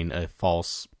building a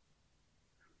false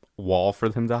wall for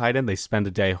them to hide in, they spend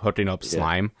the day hooking up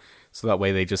slime, so that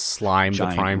way they just slime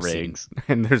Giant the crime rigs. scene,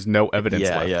 and there's no evidence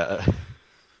left. Yeah.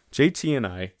 JT and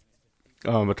I,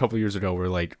 a couple years ago, were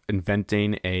like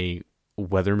inventing a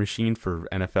weather machine for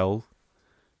NFL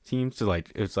teams to,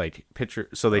 like, it's like picture,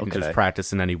 so they can just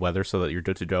practice in any weather, so that you're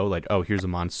good to go. Like, oh, here's a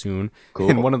monsoon. Cool.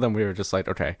 And one of them, we were just like,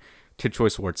 okay, Kid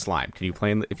Choice Award slime. Can you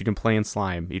play if you can play in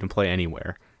slime, you can play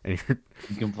anywhere, and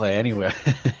you can play anywhere.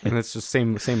 And it's just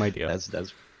same idea.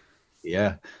 That's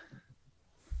yeah.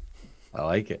 I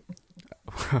like it.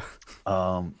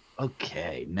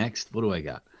 Okay, next, what do I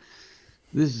got?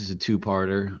 This is a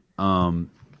two-parter.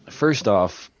 First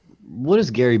off, what is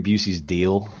Gary Busey's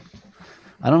deal?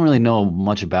 I don't really know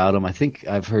much about him. I think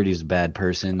I've heard he's a bad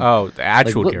person. Oh, the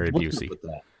actual Gary Busey.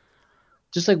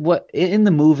 Just like what in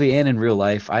the movie and in real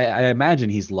life, I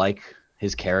imagine he's like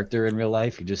his character in real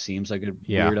life. He just seems like a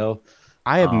weirdo.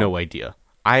 I have no idea.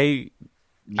 I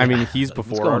mean, he's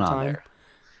before our time. There?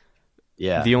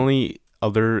 Yeah. The only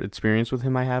other experience with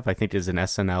him I have, I think, is an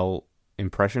SNL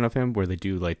impression of him where they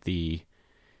do like the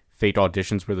fake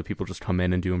auditions where the people just come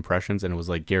in and do impressions, and it was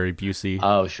like Gary Busey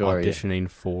auditioning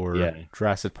for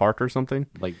Jurassic Park or something.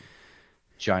 Like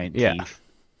giant teeth.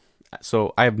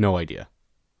 So I have no idea.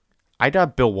 I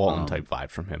got Bill Walton type vibe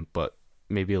from him, but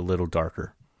maybe a little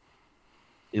darker.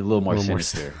 A little more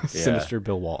sinister. Sinister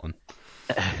Bill Walton.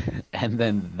 And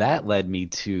then that led me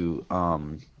to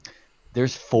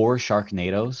there's 4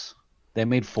 Sharknadoes. They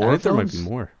made 4 of those? There might be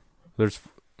more. There's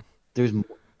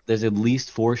at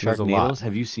least 4 Sharknadoes.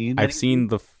 Have you seen that? I've seen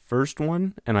the first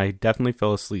one, and I definitely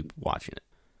fell asleep watching it.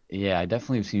 Yeah, I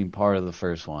definitely have seen part of the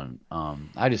first one.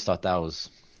 I just thought that's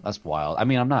wild. I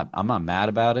mean, I'm not mad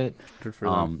about it. Good for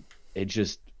them. It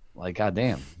just, like,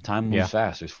 goddamn, time moves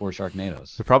fast. There's 4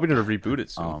 Sharknadoes. They're probably gonna reboot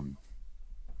it soon.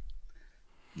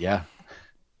 Yeah.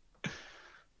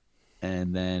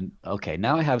 And then, okay,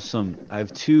 now I have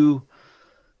 2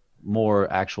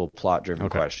 more actual plot-driven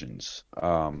questions.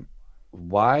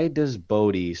 Why does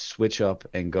Bodhi switch up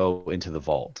and go into the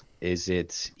vault? Is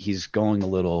it he's going a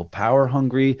little power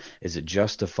hungry? Is it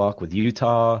just to fuck with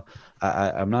Utah?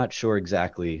 I'm not sure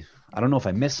exactly. I don't know if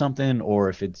I missed something or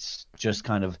if it's just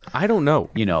kind of, I don't know.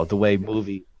 The way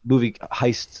movie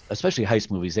heists, especially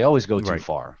heist movies, they always go too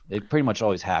far. It pretty much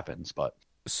always happens, but.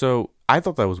 So I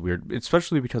thought that was weird,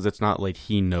 especially because it's not like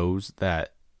he knows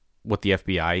that what the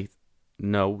FBI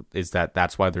know is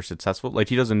that's why they're successful. Like,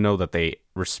 he doesn't know that they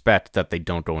respect that they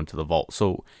don't go into the vault.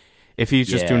 So if he's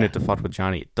just doing it to fuck with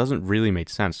Johnny, it doesn't really make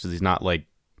sense because he's not like,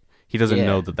 he doesn't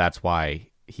know that that's why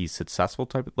he's successful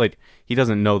type of, like, he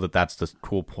doesn't know that that's the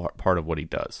cool part of what he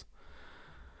does.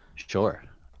 Sure.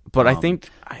 But I think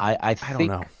I don't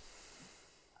know.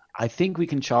 I think we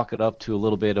can chalk it up to a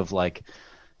little bit of like,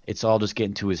 it's all just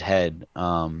getting to his head.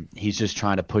 He's just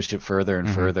trying to push it further and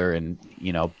further, and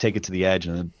take it to the edge.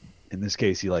 And then, in this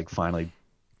case, he like finally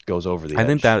goes over the edge. I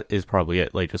think that is probably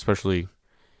it. Like, especially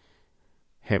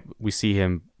we see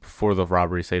him before the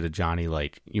robbery say to Johnny,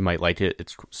 like, you might like it.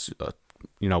 It's,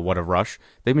 what a rush.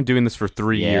 They've been doing this for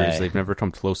 3 years. They've never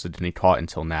come close to getting caught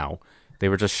until now. They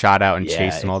were just shot out and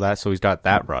chased and all that, so he's got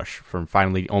that rush from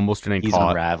finally almost getting caught. He's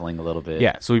unraveling a little bit.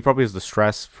 Yeah, so he probably has the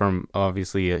stress from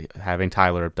obviously having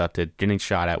Tyler abducted, getting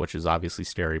shot at, which is obviously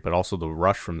scary, but also the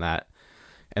rush from that.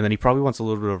 And then he probably wants a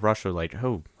little bit of rush of like,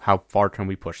 oh, how far can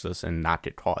we push this and not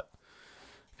get caught?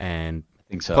 And I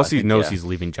think so. Plus, he knows he's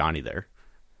leaving Johnny there.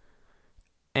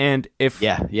 And if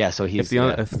so if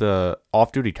the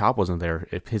off-duty cop wasn't there,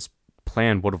 if his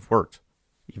plan would have worked,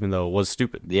 even though it was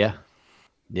stupid.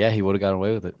 Yeah, he would have gotten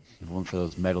away with it if it wasn't for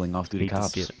those meddling off-duty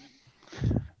cops.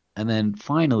 And then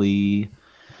finally,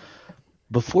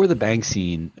 before the bank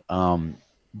scene,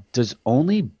 does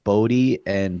only Bodhi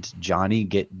and Johnny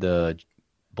get the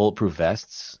bulletproof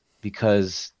vests?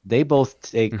 Because they both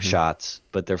take shots,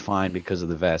 but they're fine because of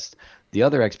the vest. The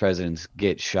other ex-presidents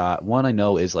get shot. One I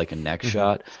know is like a neck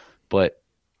shot, but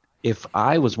if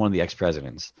I was one of the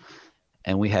ex-presidents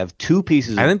and we have 2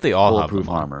 pieces I think they all bulletproof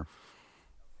have armor.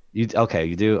 You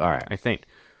do? All right. I think.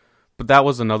 But that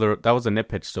was a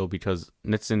nitpick still, because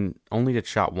Nitzan only gets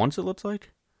shot once, it looks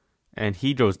like. And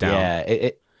he goes down.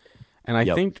 Yeah. And I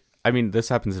think, I mean, this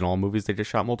happens in all movies, they get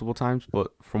shot multiple times,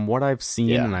 but from what I've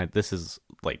seen, and this is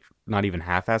like not even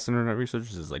half-assed internet research,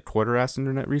 this is like quarter-assed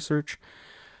internet research.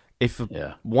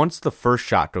 Once the first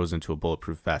shot goes into a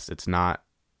bulletproof vest, it's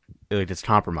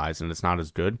compromised and it's not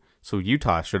as good. So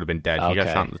Utah should have been dead. He got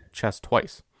shot in the chest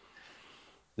twice.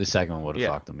 The second one would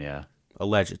have fucked him,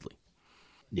 allegedly.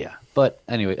 Yeah, but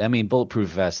anyway, I mean, bulletproof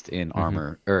vest in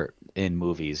armor or in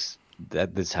movies,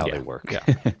 that's how they work.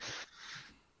 Yeah.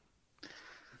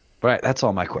 Right, that's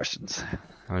all my questions.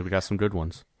 I think we got some good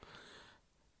ones.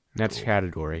 Next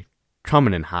category,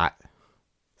 coming in hot,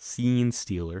 scene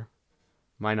stealer.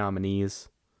 My nominees: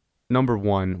 number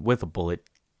 1 with a bullet,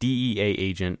 DEA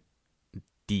agent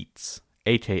Dietz,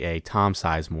 aka Tom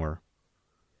Sizemore.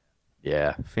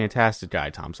 Yeah. Fantastic guy,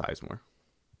 Tom Sizemore.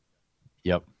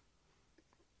 Yep.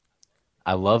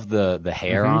 I love the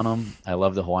hair on him. I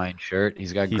love the Hawaiian shirt.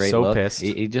 He's got great look. Pissed.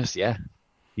 He just,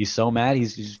 he's so mad.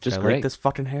 He's just I great. like this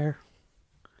fucking hair.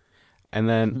 And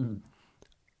then,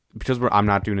 because I'm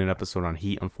not doing an episode on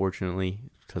Heat, unfortunately,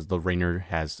 because the Ringer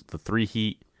has the 3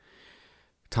 Heat.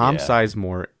 Tom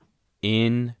Sizemore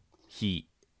in Heat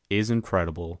is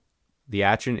incredible. The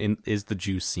action is the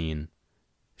juice scene.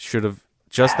 Should have,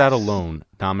 just that alone,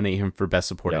 nominate him for Best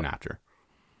Supporting Actor.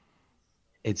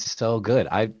 It's so good.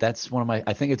 That's one of my.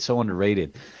 I think it's so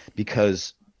underrated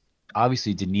because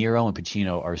obviously De Niro and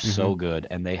Pacino are so good,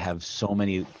 and they have so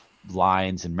many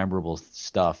lines and memorable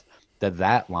stuff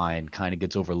that line kind of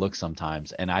gets overlooked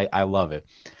sometimes, and I love it.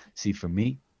 See, for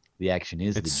me, the action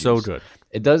is it's so good.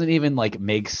 It doesn't even like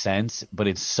make sense, but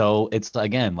it's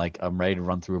again like I'm ready to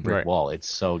run through a brick wall. It's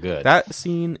so good. That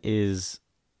scene is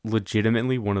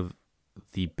legitimately one of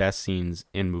the best scenes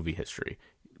in movie history.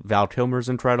 Val Kilmer's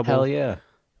incredible. Hell yeah.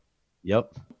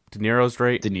 Yep. De Niro's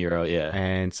great. De Niro, yeah.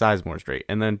 And Sizemore's great.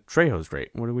 And then Trejo's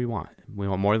great. What do we want? We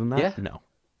want more than that? Yeah. No.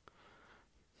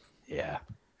 Yeah.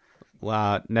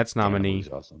 Next nominee.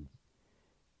 Awesome.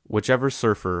 Whichever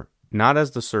surfer, not as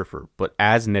the surfer, but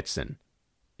as Nitzan,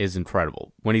 is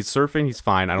incredible. When he's surfing, he's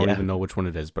fine. I don't even know which one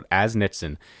it is. But as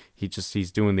Nitzan,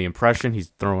 he's doing the impression.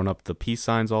 He's throwing up the peace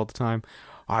signs all the time.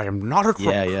 I am not a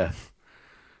crook. Yeah.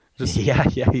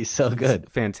 He's so good.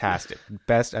 Fantastic.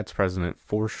 Best ex-president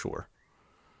for sure.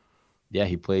 Yeah,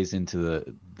 he plays into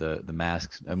the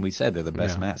masks, and we said they're the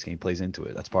best mask, and he plays into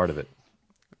it. That's part of it.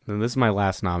 Then this is my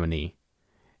last nominee.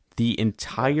 The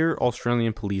entire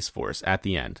Australian police force at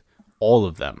the end, all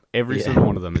of them, every single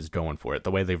one of them is going for it.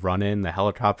 The way they run in, the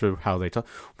helicopter, how they talk.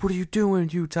 What are you doing,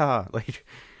 Utah? Like,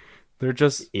 they're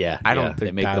just. I don't think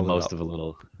they make the most of a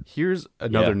little. Here's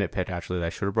another nitpick actually that I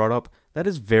should have brought up. That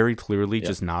is very clearly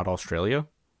just not Australia.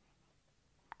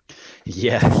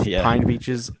 Yeah. Pine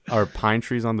beaches or pine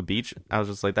trees on the beach. I was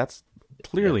just like, that's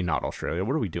clearly not Australia.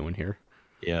 What are we doing here?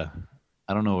 Yeah.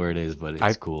 I don't know where it is, but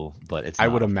it's cool. But it's. I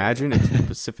would imagine it's the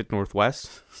Pacific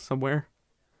Northwest somewhere.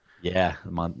 Yeah,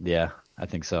 I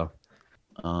think so.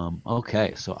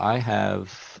 Okay, so I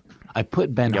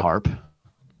put Ben Harp.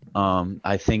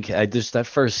 I think that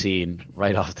first scene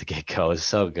right off the get go is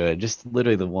so good. Just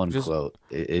literally the one quote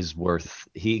is worth.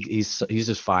 He's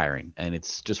just firing, and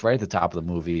it's just right at the top of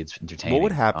the movie. It's entertaining. What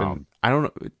would happen? I don't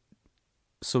know.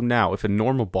 So now, if a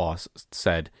normal boss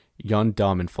said "young,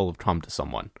 dumb, and full of cum" to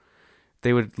someone,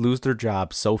 they would lose their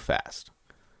job so fast.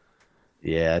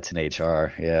 Yeah, it's an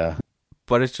HR. Yeah,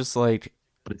 But it's just like,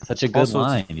 but it's such a good Also,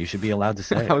 line. You should be allowed to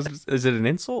say it. is it an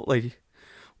insult? Like,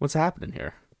 what's happening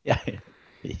here? Yeah,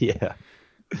 yeah.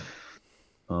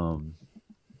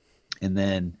 And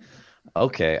then,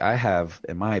 okay, I have,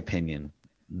 in my opinion,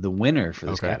 the winner for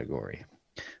this Okay. category,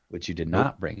 which you did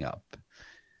not bring up,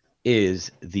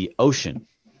 is the ocean.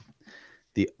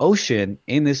 The ocean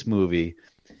in this movie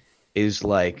is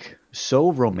like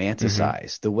so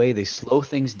romanticized. The way they slow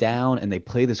things down and they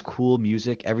play this cool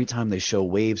music every time they show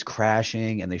waves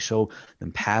crashing and they show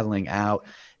them paddling out.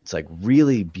 It's like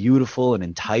really beautiful and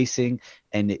enticing,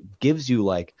 and it gives you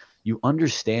like, you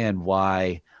understand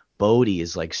why Bodhi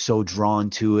is like so drawn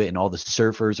to it and all the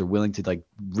surfers are willing to like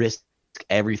risk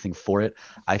everything for it.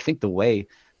 I think the way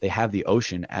they have the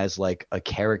ocean as like a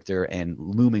character and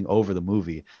looming over the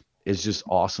movie is just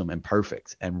awesome and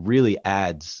perfect and really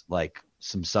adds like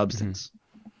some substance.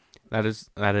 That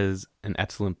is an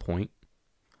excellent point.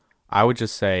 I would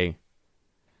just say,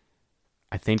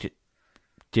 I think,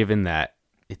 given that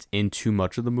it's in too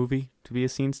much of the movie to be a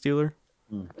scene stealer,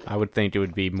 I would think it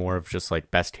would be more of just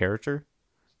like best character.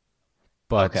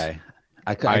 But Okay.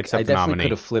 I accept the definitely nominee.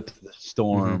 could have flipped the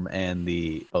storm and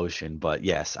the ocean, but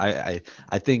yes, I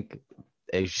think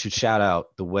they should shout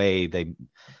out the way they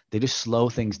just slow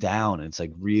things down, and it's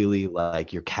like really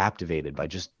like you're captivated by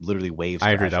just literally waves. I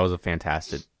agree. crashing. That was a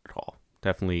fantastic call.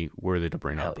 Definitely worthy to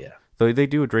bring Hell up. yeah. Though they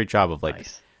do a great job of like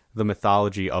Nice. the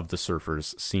mythology of the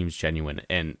surfers seems genuine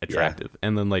and attractive.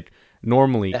 And then like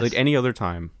normally, Yes. like any other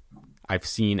time I've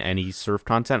seen any surf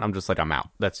content, I'm just like, I'm out.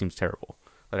 That seems terrible.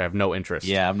 Like I have no interest.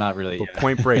 Yeah, I'm not really. But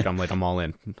Point Break, I'm like, I'm all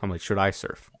in. I'm like, should I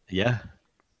surf? Yeah.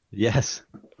 Yes.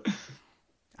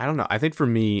 I don't know. I think for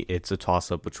me, it's a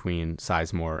toss-up between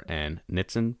Sizemore and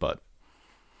Nixon, but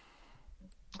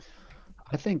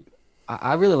I think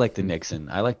I really like the Nixon.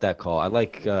 I like that call. I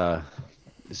like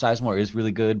Sizemore is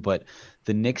really good, but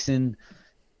the Nixon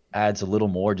adds a little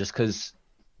more just because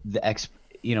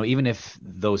even if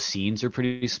those scenes are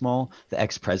pretty small, the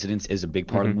ex-presidents is a big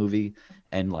part of the movie,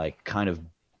 and like kind of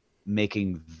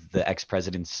making the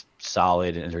ex-presidents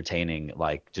solid and entertaining,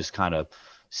 like just kind of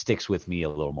sticks with me a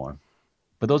little more.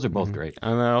 But those are both great.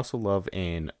 and I also love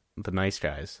in The Nice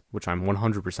Guys, which I'm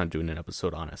 100% doing an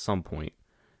episode on at some point,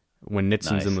 when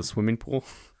Nixon's in Nice. the swimming pool.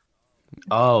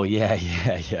 Oh yeah,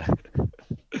 yeah.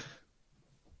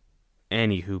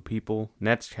 Anywho, people,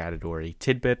 next category,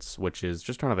 tidbits, which is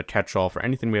just kind of a catch-all for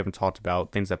anything we haven't talked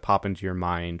about, things that pop into your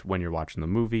mind when you're watching the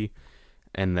movie,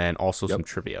 and then also some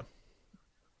trivia.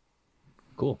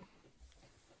 Cool.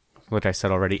 Like I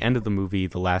said already, end of the movie,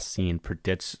 the last scene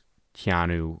predicts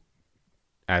Keanu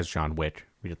as John Wick.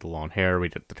 We get the long hair, we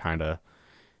get the kind of a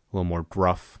little more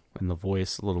gruff in the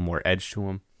voice, a little more edge to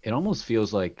him. It almost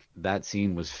feels like that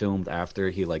scene was filmed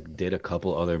after he like did a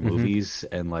couple other movies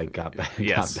and like got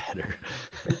Yes. better.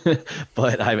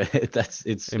 But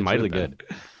it's might really have been. good.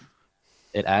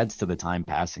 It adds to the time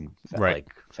passing Right.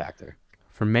 factor.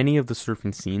 For many of the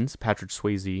surfing scenes, Patrick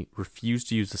Swayze refused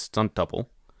to use a stunt double,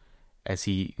 as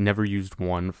he never used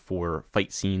one for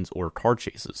fight scenes or car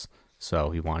chases.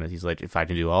 So he's like, if I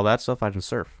can do all that stuff, I can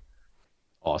surf.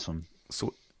 Awesome.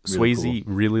 So Really Swayze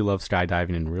really loves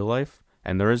skydiving in real life,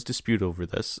 and there is dispute over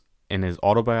this. In his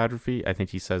autobiography, I think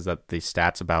he says that the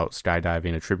stats about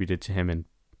skydiving attributed to him in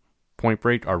Point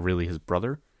Break are really his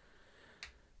brother.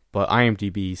 But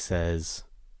IMDb says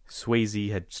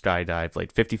Swayze had skydived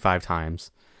like 55 times,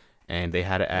 and they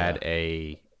had to add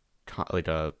a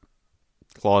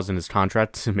clause in his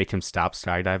contract to make him stop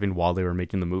skydiving while they were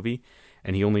making the movie,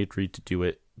 and he only agreed to do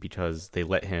it because they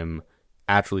let him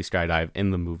actually skydive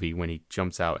in the movie when he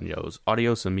jumps out and yells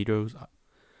 "Adios, amigos."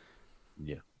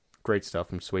 Yeah. Great stuff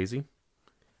from Swayze.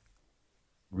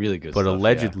 Really good But stuff,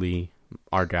 allegedly,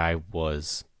 our guy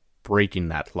was breaking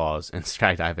that clause and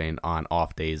skydiving on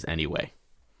off days anyway.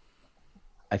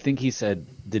 I think he said,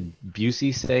 did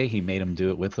Busey say he made him do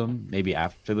it with him? Maybe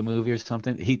after the movie or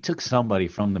something? He took somebody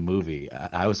from the movie.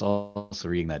 I was also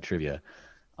reading that trivia.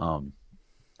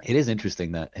 It is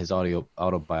interesting that his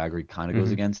autobiography kind of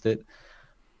goes against it.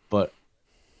 But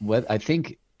what I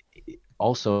think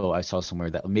also I saw somewhere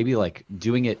that maybe like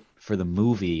doing it for the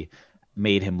movie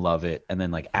made him love it, and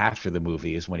then like after the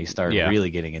movie is when he started really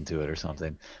getting into it or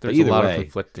something. There's but either a lot way, of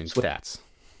conflicting stats.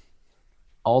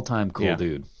 all-time cool Yeah.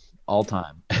 dude.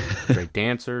 All-time. Great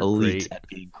dancer. Elite Great. at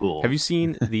being cool. Have you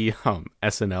seen the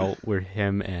SNL where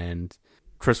him and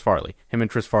Chris Farley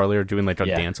are doing like a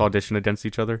dance audition against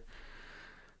each other?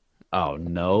 Oh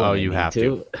no! Oh, I you need have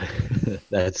to.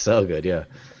 That's so good. Yeah.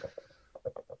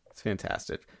 It's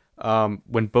fantastic.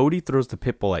 When Bodhi throws the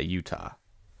pit bull at Utah,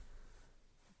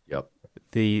 Yep.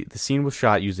 The scene was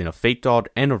shot using a fake dog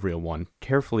and a real one,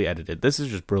 carefully edited. This is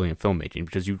just brilliant filmmaking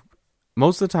because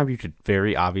most of the time you could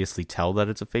very obviously tell that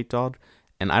it's a fake dog,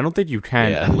 and I don't think you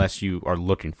can unless you are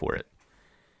looking for it.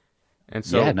 And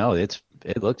so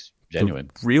it looks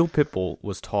genuine. The real pit bull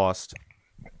was tossed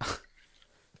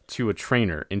to a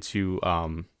trainer into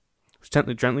was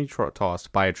gently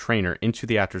tossed by a trainer into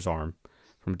the actor's arm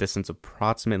from a distance of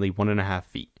approximately 1.5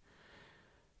 feet.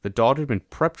 The dog had been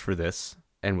prepped for this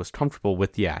and was comfortable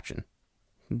with the action.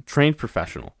 Trained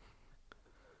professional.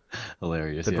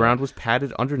 Hilarious. The ground was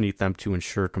padded underneath them to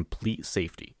ensure complete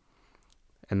safety.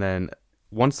 And then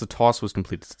once the toss was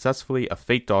completed successfully, a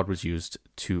fake dog was used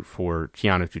for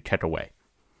Keanu to cut away.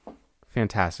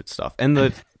 Fantastic stuff. And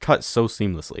the cut so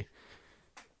seamlessly.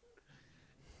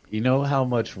 You know how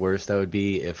much worse that would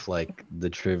be if, like, the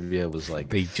trivia was like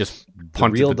they just the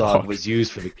real dog was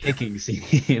used for the kicking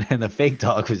scene and the fake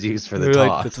dog was used for the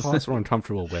toss. Like, the toss we're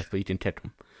uncomfortable with, but you can kick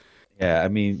them. Yeah, I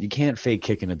mean, you can't fake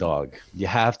kicking a dog. You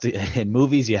have to in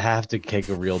movies. You have to kick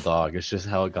a real dog. It's just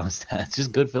how it goes down. It's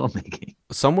just good filmmaking.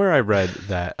 Somewhere I read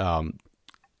that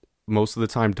most of the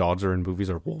time dogs are in movies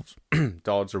or wolves,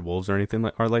 dogs or wolves or anything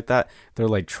like that. They're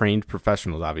like trained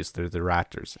professionals. Obviously, they're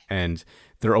actors, and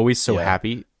they're always so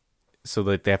happy. So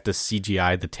that they have to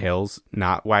CGI the tails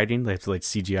not wagging. They have to like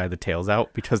CGI the tails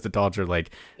out because the dogs are like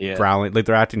growling, like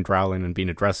they're acting growling and being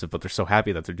aggressive, but they're so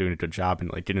happy that they're doing a good job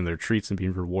and like getting their treats and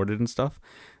being rewarded and stuff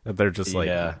that they're just like.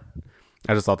 I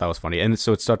just thought that was funny, and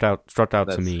so it struck out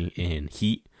to me in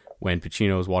Heat when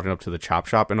Pacino is walking up to the chop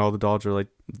shop and all the dogs are like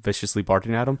viciously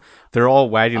barking at him. They're all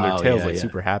wagging their tails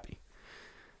super happy.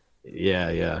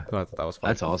 Yeah. So I thought that was funny.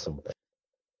 That's awesome.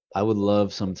 I would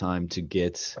love sometime to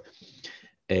get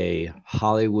a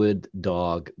Hollywood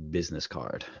dog business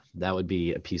card. That would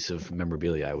be a piece of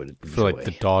memorabilia I would enjoy. For like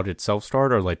the dog itself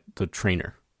starred or like the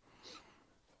trainer?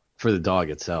 For the dog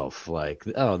itself. Like,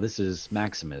 oh, this is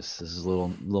Maximus. This is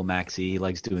little Maxie. He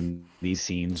likes doing these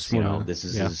scenes. This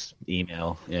is his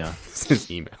email. Yeah. This is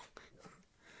his email.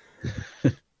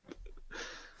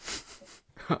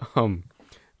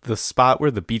 The spot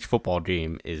where the beach football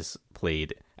game is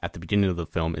played at the beginning of the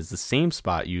film is the same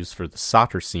spot used for the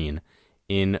soccer scene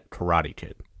in Karate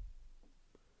Kid.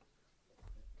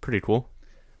 Pretty cool.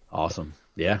 Awesome.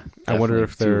 Yeah. Definitely. I wonder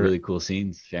if they're really cool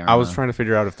scenes. I was trying to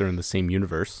figure out if they're in the same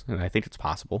universe, and I think it's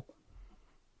possible.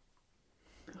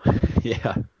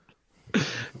 Yeah.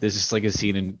 There's just like a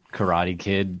scene in Karate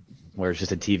Kid where it's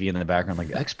just a TV in the background,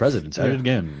 like ex-presidents at it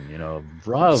again.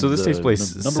 So this takes place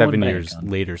 7 years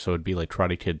later, so it'd be like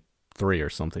Karate Kid 3 or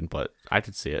something, but I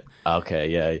could see it. Okay,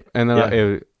 yeah. And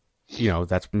then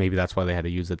that's why they had to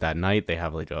use it that night. They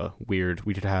have like a weird.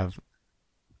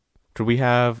 Could we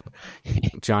have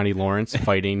Johnny Lawrence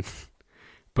fighting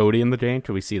Bodhi in the game?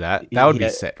 Could we see that? That would be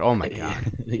sick. Oh my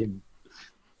god.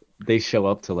 They show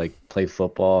up to like play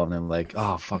football and then like,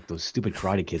 oh fuck, those stupid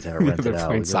Karate Kids have rented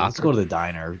out. Let's go to the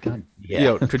diner. God, yeah.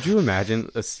 Yo, could you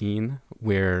imagine a scene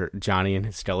where Johnny and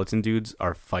his skeleton dudes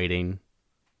are fighting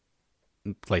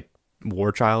like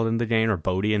War Child in the game or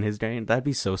Bodhi in his game? That'd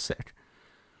be so sick.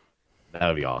 That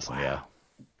would be awesome. Wow. Yeah.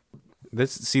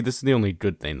 This is the only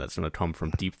good thing that's going to come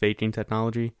from deep faking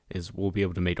technology is we'll be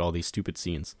able to make all these stupid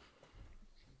scenes.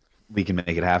 We can make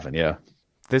it happen. Yeah.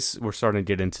 We're starting to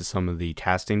get into some of the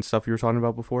casting stuff you were talking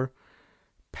about before.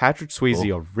 Patrick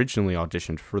Swayze originally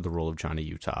auditioned for the role of Johnny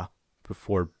Utah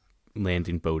before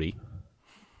landing Bodhi.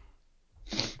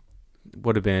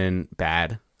 Would have been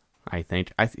bad, I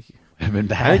think. Would have been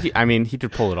bad. He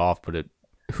could pull it off, but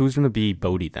who's going to be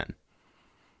Bodhi then?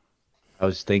 I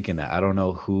was thinking that. I don't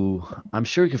know who. I'm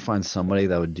sure you could find somebody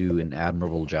that would do an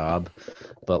admirable job.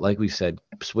 But like we said,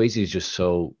 Swayze is just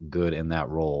so good in that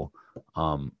role.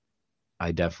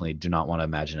 I definitely do not want to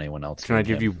imagine anyone else. Can I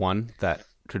give you one that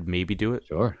could maybe do it?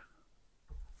 Sure.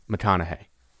 McConaughey.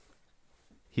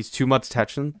 He's too much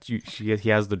tension. He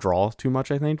has the draw too much,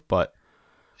 I think. But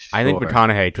sure. I think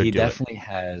McConaughey could do it. He definitely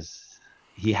has.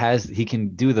 He can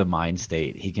do the mind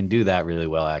state. He can do that really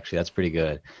well, actually. That's pretty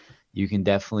good. You can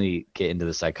definitely get into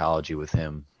the psychology with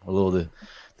him. A little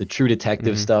the true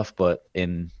detective stuff, but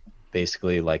in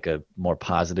basically like a more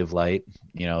positive light.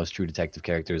 His true detective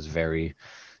character is very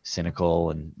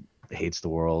cynical and hates the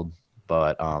world.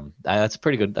 But that's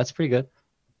pretty good. That's pretty good.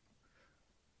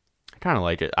 I kind of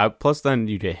like it. Plus, then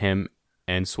you get him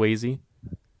and Swayze.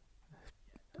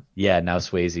 Yeah, now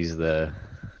Swayze's the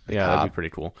cop. That'd be pretty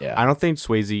cool. Yeah. I don't think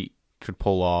Swayze could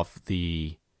pull off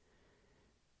the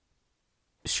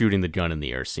shooting the gun in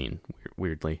the air scene,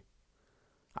 weirdly.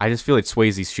 I just feel like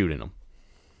Swayze's shooting him.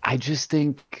 I just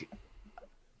think,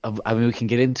 we can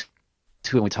get into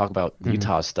it when we talk about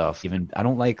Utah stuff. Even I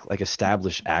don't like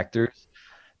established actors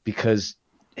because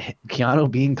Keanu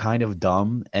being kind of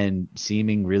dumb and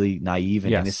seeming really naive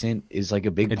and Yes. innocent is like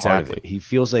a big part Exactly. of it. He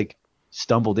feels like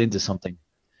stumbled into something.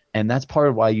 And that's part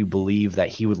of why you believe that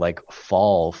he would like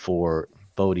fall for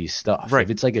Bodhi's stuff. Right. If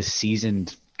it's like a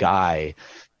seasoned guy,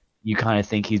 you kind of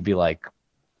think he'd be like,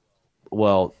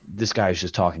 well, this guy's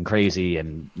just talking crazy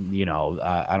and, you know,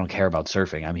 I don't care about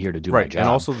surfing. I'm here to do my Right. job. And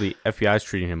also the FBI is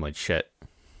treating him like shit.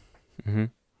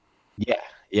 Yeah.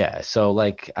 Yeah. So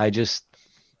like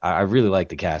I really like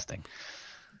the casting.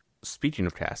 Speaking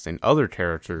of casting, other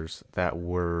characters that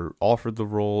were offered the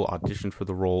role, auditioned for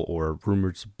the role, or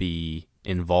rumored to be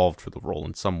involved for the role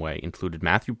in some way included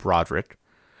Matthew Broderick,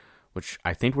 which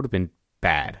I think would have been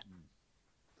bad.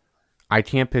 I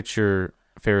can't picture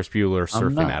Ferris Bueller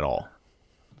surfing not. at all.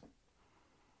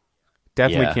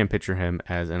 Definitely Yeah. can't picture him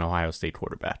as an Ohio State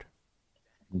quarterback.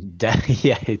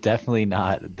 Yeah, definitely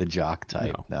not the jock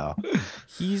type. No.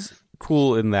 He's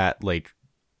cool in that, like,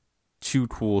 too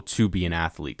cool to be an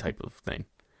athlete type of thing.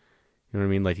 You know what I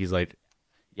mean? Like, he's like,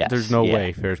 Yes, there's no yeah.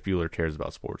 way Ferris Bueller cares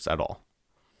about sports at all.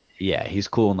 Yeah, he's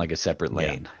cool in like a separate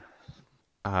lane.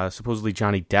 Supposedly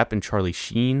Johnny Depp and Charlie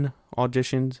Sheen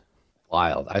auditioned.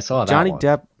 Wild. I saw that Johnny one.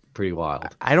 Depp, Pretty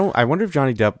wild. I wonder if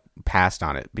Johnny Depp passed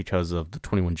on it because of the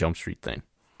 21 Jump Street thing.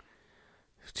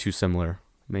 Too similar,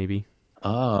 maybe.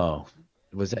 Oh,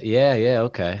 was that? Yeah,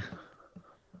 okay.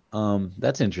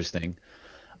 That's interesting.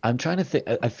 I'm trying to think.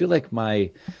 I feel like my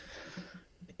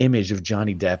image of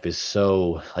Johnny Depp is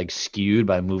so like skewed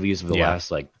by movies of the last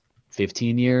like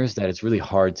 15 years that it's really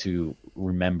hard to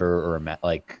remember or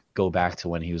like go back to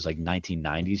when he was like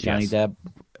 1990s Johnny Yes. Depp.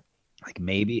 Like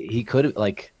maybe he could have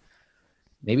like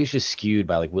maybe it's just skewed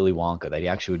by like Willy Wonka that he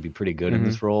actually would be pretty good in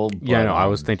this role. Yeah, but, no, I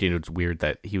was thinking it's weird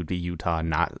that he would be Utah,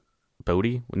 not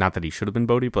Bodie. Not that he should have been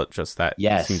Bodie, but just that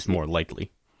Yes. seems more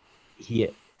likely.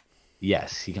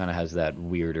 Yes, he kind of has that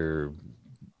weirder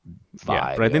vibe.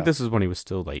 Yeah, but I think this is when he was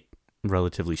still like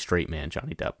relatively straight man,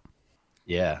 Johnny Depp.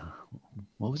 Yeah.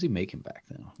 What was he making back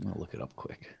then? I'm gonna look it up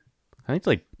quick. I think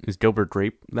like is Gilbert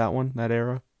Grape that one, that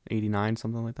era, 89,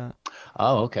 something like that.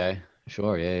 Oh, okay.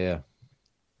 Sure. Yeah.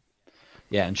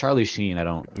 Yeah, and Charlie Sheen, I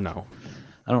don't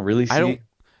really see. I don't.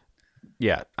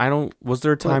 Yeah, I don't. Was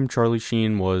there a time Charlie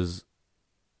Sheen was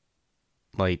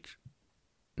like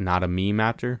not a meme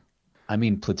actor? I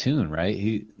mean, Platoon, right?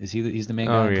 He's the main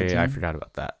guy. Oh in yeah, Platoon? I forgot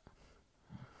about that.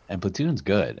 And Platoon's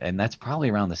good, and that's probably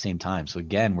around the same time. So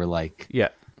again, we're like, Yeah,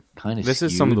 kind of. this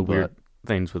is some of the weird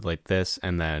things with like this,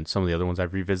 and then some of the other ones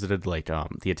I've revisited, like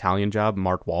the Italian Job,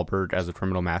 Mark Wahlberg as a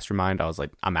criminal mastermind. I was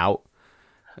like, I'm out.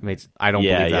 I don't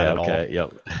believe that at all.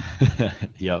 Yep.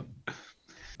 Yep.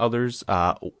 Others,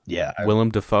 Yeah. Willem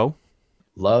Dafoe.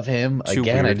 Love him. Too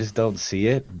Again, I weird. just don't see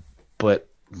it, but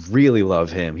really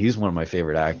love him. He's one of my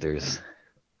favorite actors.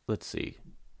 Let's see.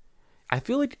 I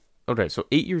feel like okay, so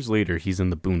 8 years later, he's in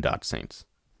the Boondock Saints,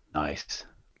 Nice.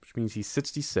 which means he's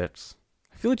 66.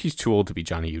 I feel like he's too old to be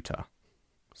Johnny Utah.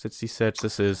 66.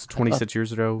 This is 26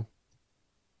 years ago.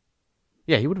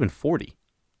 Yeah, he would have been 40.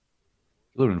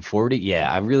 Would have been 40.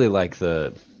 Yeah, I really like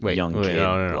the young kid.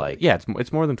 No. Like, Yeah,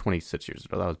 it's more than 26 years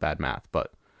ago. That was bad math,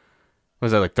 but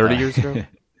was that like 30 years ago?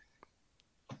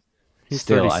 He's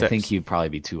still, 36. I think he'd probably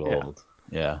be too old.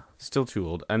 Yeah. Still too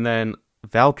old. And then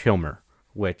Val Kilmer,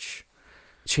 which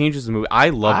changes the movie. I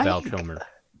love Val Kilmer.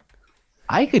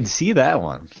 I could see that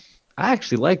one. I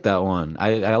actually like that one.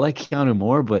 I like Keanu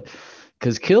more, but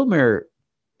because Kilmer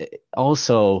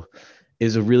also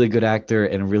is a really good actor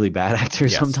and a really bad actor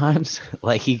Yes. sometimes.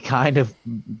 Like he kind of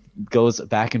goes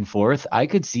back and forth. I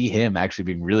could see him actually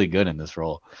being really good in this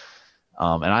role.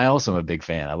 And I also am a big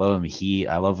fan. I love him.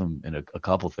 I love him in a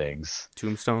couple things.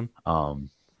 Tombstone.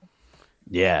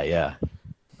 Yeah.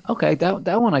 Okay,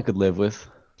 that one I could live with.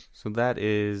 So that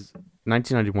is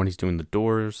 1991. He's doing The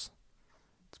Doors.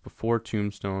 It's before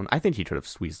Tombstone. I think he could have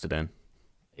squeezed it in.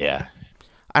 Yeah.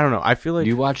 I don't know. I feel like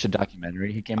You watched the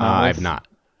documentary he came out with? I've not.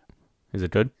 Is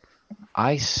it good?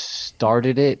 I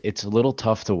started it. It's a little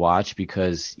tough to watch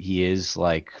because he is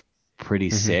like pretty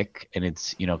sick, and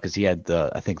it's because he had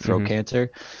I think throat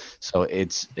cancer, so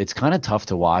it's kind of tough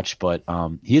to watch. But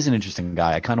he is an interesting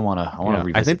guy. I kind of want to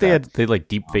revisit. I think that. they like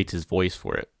deep faked his voice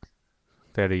for it.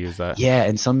 They had to use that. Yeah,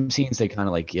 and some scenes they kind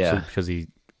of like because he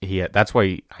had, that's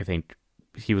why I think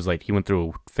he was like he went through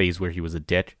a phase where he was a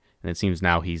dick, and it seems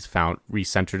now he's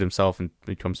recentered himself and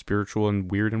become spiritual and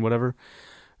weird and whatever.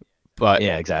 But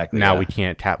yeah, exactly. Now yeah.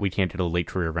 we can't get a late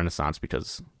career renaissance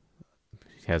because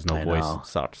he has no I voice. know. It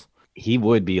sucks. He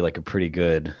would be like a pretty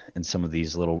good in some of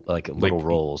these little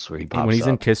roles where he pops when he's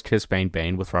in up. Kiss Kiss Bang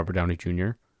Bang with Robert Downey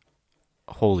Jr.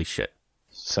 Holy shit!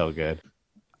 So good.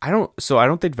 I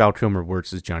don't think Val Kilmer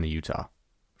works as Johnny Utah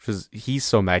because he's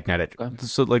so magnetic. Okay.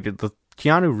 So like the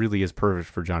Keanu really is perfect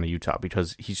for Johnny Utah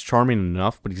because he's charming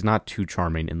enough, but he's not too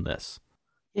charming in this.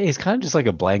 Yeah, he's kind of just like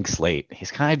a blank slate.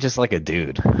 He's kind of just like a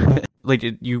dude. Like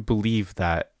you believe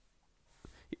that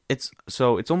it's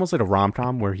almost like a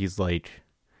rom-com where he's like,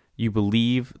 you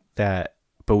believe that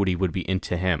Bodhi would be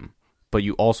into him, but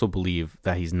you also believe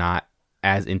that he's not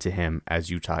as into him as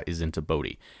Utah is into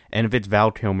Bodhi. And if it's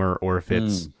Val Kilmer or if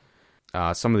it's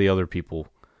some of the other people,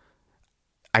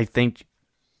 I think,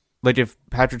 like if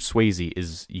Patrick Swayze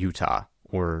is Utah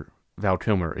or Val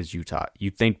Kilmer is Utah, you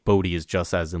think Bodhi is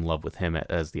just as in love with him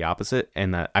as the opposite,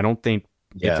 and that I don't think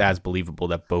it's as believable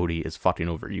that Bodhi is fucking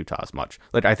over Utah as much.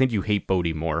 Like I think you hate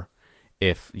Bodhi more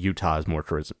if Utah is more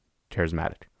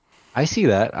charismatic. I see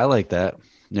that. I like that.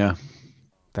 Yeah.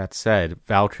 That said,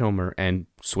 Val Kilmer and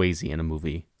Swayze in a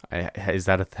movie, has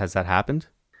that happened?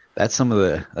 That's some of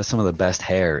the best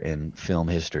hair in film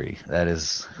history. That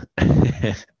is.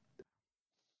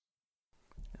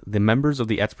 The members of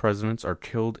the ex-presidents are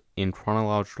killed in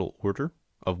chronological order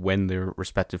of when their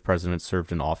respective presidents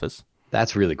served in office.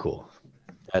 That's really cool.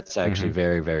 That's actually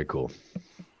very, very cool.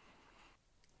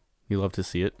 You love to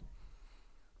see it.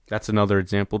 That's another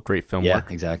example. Great film work.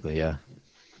 Yeah, exactly. Yeah.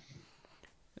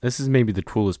 This is maybe the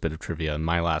coolest bit of trivia, and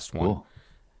my last one. Cool.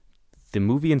 The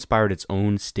movie inspired its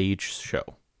own stage show,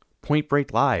 Point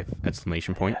Break Live!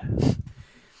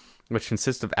 Which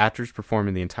consists of actors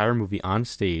performing the entire movie on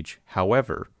stage.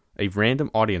 However, a random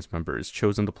audience member is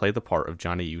chosen to play the part of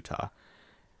Johnny Utah,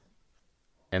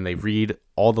 and they read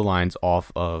all the lines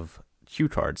off of cue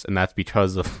cards, and that's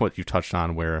because of what you touched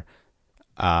on, where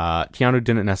Keanu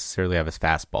didn't necessarily have his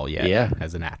fastball yet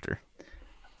as an actor.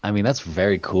 I mean, that's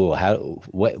very cool.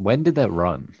 When did that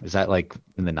run? Is that like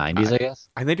in the 90s, I guess?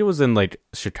 I think it was in like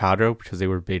Chicago because they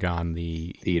were big on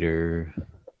the theater.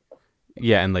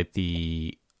 Yeah, and like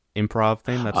the improv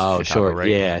thing. That's Chicago, sure. Right?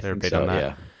 Yeah, they're big so, on that.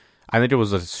 Yeah. I think it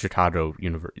was a Chicago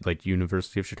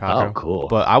University of Chicago. Oh, cool.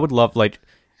 But I would love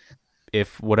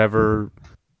if whatever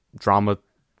drama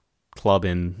club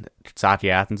in Kentucky,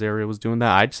 Athens area was doing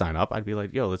that, I'd sign up. I'd be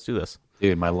like, yo, let's do this.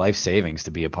 Dude, my life savings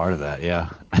to be a part of that. Yeah.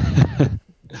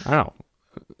 I don't know.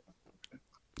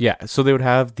 Yeah, so they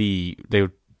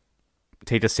would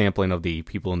take a sampling of the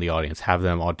people in the audience, have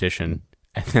them audition,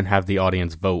 and then have the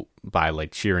audience vote by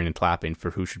like cheering and clapping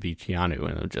for who should be Keanu,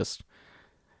 and it would just,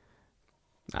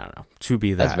 I don't know, to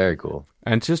be that. That's very cool.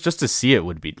 And just to see it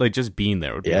would be like, just being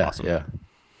there would be awesome. Yeah.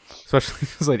 Especially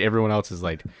because like everyone else is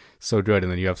like so good,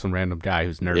 and then you have some random guy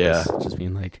who's nervous, just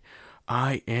being like,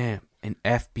 I am an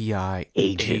FBI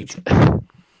agent.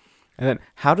 And then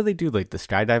how do they do like the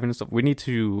skydiving and stuff? We need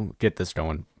to get this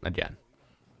going again.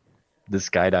 The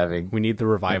skydiving. We need the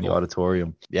revival. The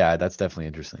auditorium. Yeah, that's definitely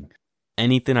interesting.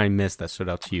 Anything I missed that stood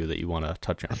out to you that you want to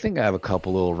touch on? I think I have a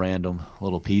couple little random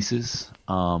little pieces.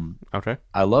 Okay.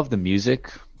 I love the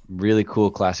music. Really cool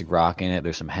classic rock in it.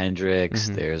 There's some Hendrix.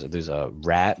 There's a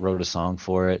Rat wrote a song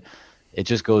for it. It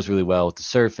just goes really well with the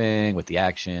surfing, with the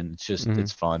action. It's just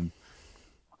it's fun.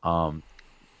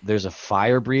 There's a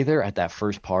fire breather at that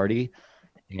first party,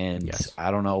 and I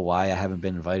don't know why I haven't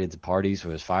been invited to parties where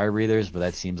there's fire breathers, but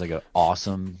that seems like an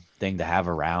awesome thing to have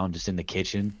around just in the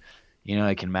kitchen. You know,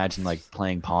 I can imagine like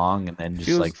playing Pong and then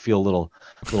just like feel a little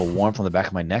warmth on the back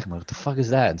of my neck. I'm like, what the fuck is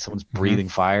that? And someone's breathing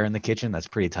fire in the kitchen. That's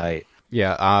pretty tight.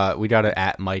 Yeah, we got to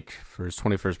at Mike for his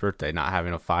 21st birthday not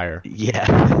having a fire.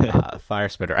 Yeah, fire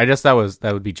spitter. I guess that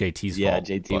would be JT's fault. Yeah,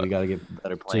 JT, we got to get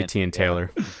better plans. JT and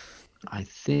Taylor. I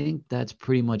think that's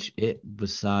pretty much it.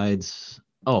 Besides,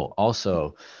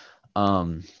 also,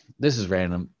 this is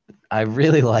random. I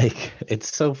really like.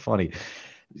 It's so funny.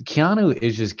 Keanu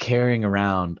is just carrying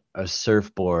around a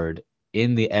surfboard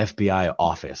in the FBI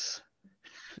office.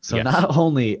 So not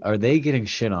only are they getting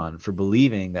shit on for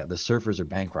believing that the surfers are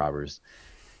bank robbers,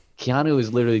 Keanu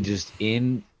is literally just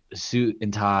in a suit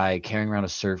and tie, carrying around a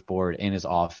surfboard in his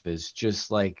office,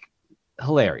 just like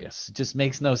hilarious. It just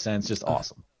makes no sense. Just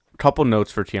awesome. Couple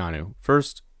notes for Keanu.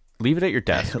 First, leave it at your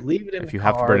desk. Leave it in if the you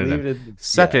car, have to bring it in.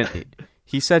 Second,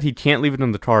 he said he can't leave it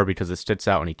in the car because it sticks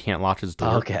out and he can't lock his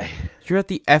door. Okay. You're at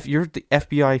the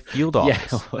FBI field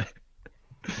office.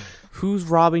 Yeah. Who's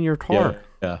robbing your car?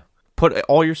 Yeah. Put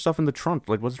all your stuff in the trunk.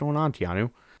 Like, what's going on,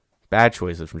 Keanu? Bad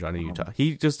choices from Johnny Utah.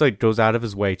 He just like goes out of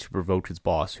his way to provoke his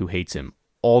boss, who hates him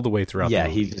all the way throughout. Yeah, the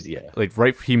movie. he just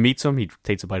like he meets him. He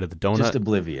takes a bite of the donut. Just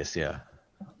oblivious. Yeah.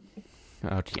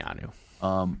 Oh, Keanu.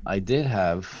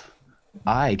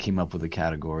 I came up with a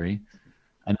category.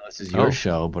 I know this is your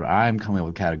show, but I'm coming up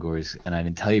with categories, and I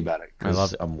didn't tell you about it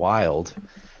because I'm wild.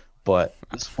 But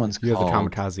this one's called... You have the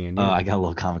kamikaze in you. I got a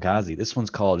little kamikaze. This one's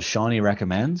called Shawnee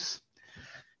Recommends.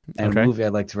 And a movie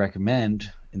I'd like to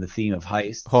recommend in the theme of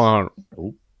heist. Hold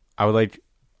on. I would like...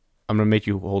 I'm gonna make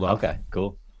you hold up. Okay,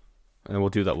 cool. And we'll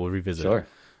do that. We'll revisit. Sure.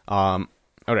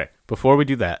 Okay. Before we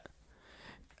do that,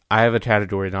 I have a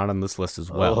category not on this list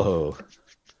as well. Oh.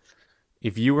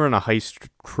 If you were in a heist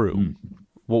crew,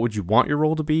 what would you want your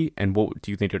role to be, and what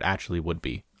do you think it actually would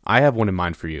be? I have one in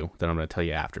mind for you that I'm going to tell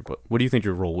you after, but what do you think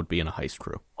your role would be in a heist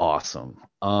crew? Awesome.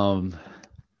 I'm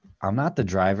not the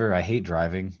driver. I hate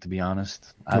driving, to be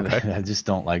honest. Okay. I just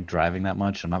don't like driving that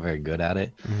much. I'm not very good at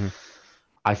it.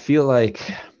 I feel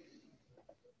like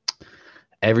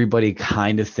everybody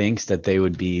kind of thinks that they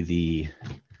would be the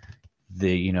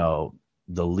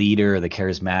leader, the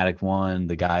charismatic one,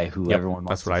 the guy who everyone wants.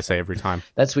 That's what I say every time.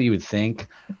 That's what you would think.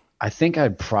 I think I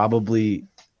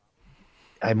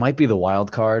might be the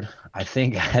wild card. I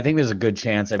think there's a good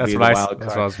chance I'd be the wild card.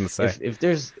 That's what I was going to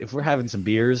say. If we're having some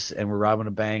beers and we're robbing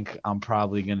a bank, I'm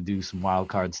probably going to do some wild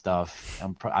card stuff.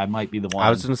 I might be the one.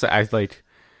 I was going to say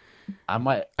I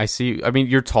might. I see. I mean,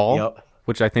 you're tall, Yep.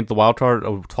 which I think a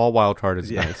tall wild card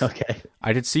is nice. Okay.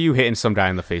 I did see you hitting some guy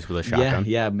in the face with a shotgun.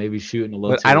 Yeah, maybe shooting a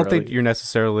little. But I don't think you're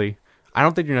necessarily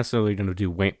going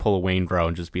to pull a Wayne Bro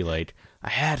and just be like, I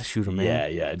had to shoot him,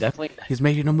 man. Yeah, definitely. He's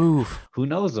making a move. Who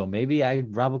knows though? Maybe I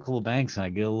rob a couple of banks and I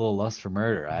get a little lust for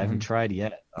murder. I haven't tried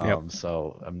yet,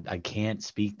 so I can't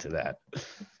speak to that.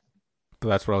 But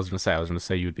that's what I was going to say. I was going to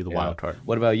say you'd be the wild card.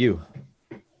 What about you?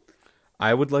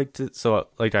 I would like to. So,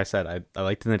 like I said, I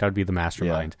like to think I would be the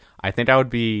mastermind. Yeah. I think I would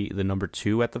be the number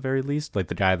 2 at the very least, like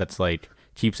the guy that's like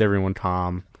keeps everyone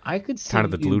calm. I could see kind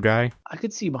of the glue guy. I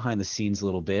could see behind the scenes a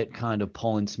little bit, kind of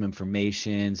pulling some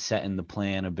information, setting the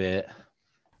plan a bit.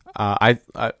 I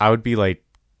would be like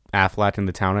Affleck in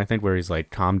The Town, I think, where he's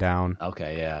like, calm down.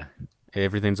 Okay, yeah.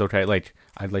 Everything's okay. Like,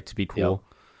 I'd like to be cool.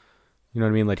 Yep. You know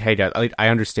what I mean? Like, hey, guys, I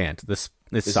understand. This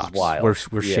sucks. Is wild. We're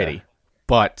shitty.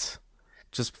 But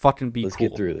just fucking be Let's cool.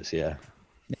 Get through this, yeah.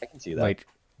 I can see that. Like,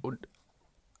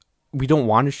 we don't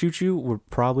want to shoot you. We're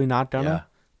probably not gonna. Yeah.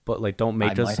 But, like, don't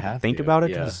make us think about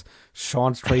it, because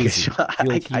Sean's crazy.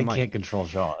 I can't control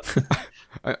Sean.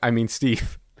 I mean,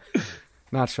 Steve.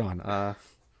 Not Sean.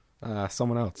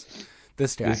 Someone else.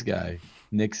 This guy.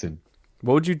 Nixon.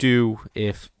 What would you do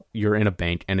if you're in a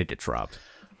bank and it gets robbed?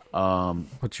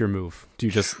 What's your move? Do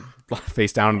you just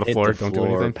face down on the floor, don't do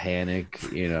anything? Panic,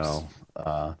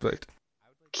 but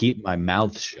keep my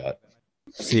mouth shut.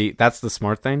 See, that's the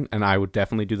smart thing, and I would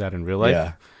definitely do that in real life.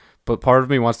 Yeah. But part of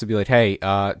me wants to be like, hey,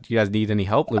 do you guys need any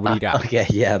help? Like, what do you got? Okay,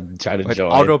 yeah, try to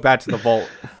join. I'll go back to the vault.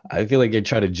 I feel like you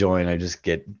try to join, I just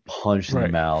get punched in the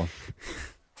mouth.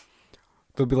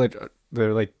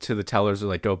 They're like to the tellers, they're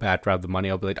like, go back, grab the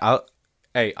money. I'll be like,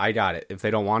 hey, I got it. If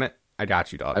they don't want it, I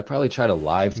got you, dog. I'd probably try to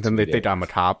live. Then they think I'm a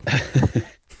cop.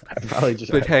 I'd probably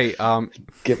just. But hey,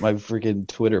 get my freaking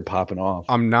Twitter popping off.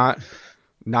 I'm not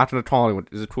gonna call anyone.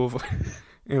 Is it cool if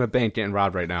in a bank getting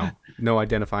robbed right now? No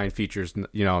identifying features.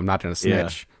 I'm not gonna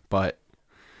snitch, but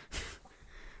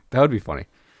that would be funny.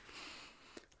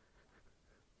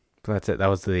 But that's it. That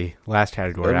was the last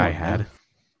category I had. Man.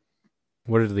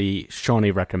 What are the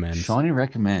Shawnee recommends? Shawnee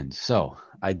recommends. So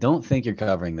I don't think you're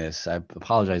covering this. I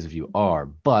apologize if you are,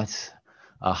 but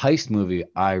a heist movie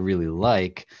I really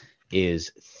like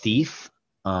is Thief,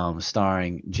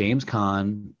 starring James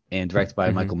Caan and directed by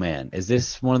Michael Mann. Is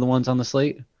this one of the ones on the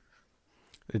slate?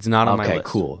 It's not on my list. Okay,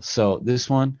 cool. So this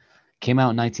one came out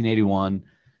in 1981.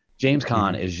 James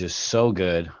Caan is just so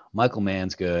good. Michael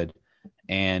Mann's good.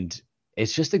 And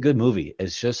it's just a good movie.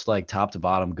 It's just like top to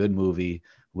bottom, good movie.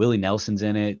 Willie Nelson's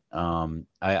in it.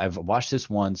 I've watched this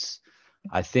once.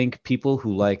 I think people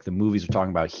who like the movies we're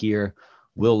talking about here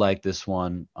will like this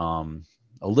one.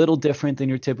 A little different than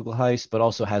your typical heist, but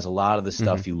also has a lot of the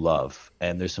stuff you love.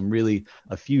 And there's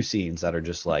a few scenes that are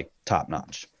just like top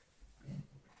notch.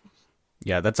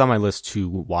 Yeah, that's on my list to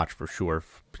watch for sure,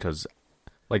 because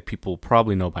like people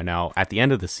probably know by now, at the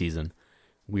end of the season,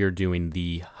 we are doing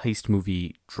the heist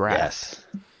movie draft. Yes.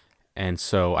 And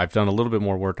so I've done a little bit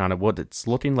more work on it. What it's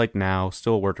looking like now,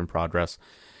 still a work in progress.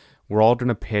 We're all going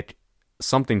to pick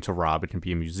something to rob. It can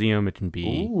be a museum. It can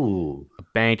be a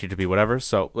bank. It could be whatever.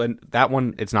 So that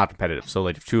one, it's not competitive. So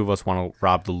like if two of us want to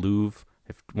rob the Louvre,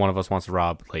 if one of us wants to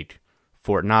rob like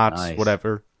Fort Knox,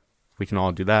 whatever, we can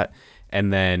all do that.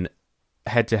 And then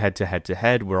head to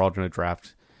head, we're all going to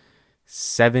draft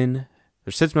 7.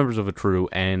 There's 6 members of a crew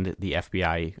and the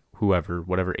FBI,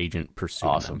 whatever agent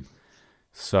pursuing them.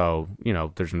 So,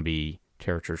 there's going to be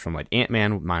characters from like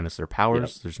Ant-Man minus their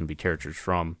powers. Yep. There's going to be characters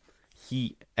from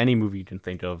any movie you can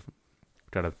think of.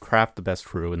 Got to craft the best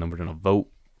crew, and then we're going to vote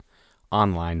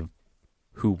online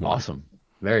who won. Awesome.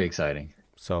 Very exciting.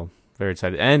 So, very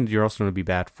excited. And you're also going to be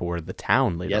back for The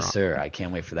Town later on. Yes, sir. I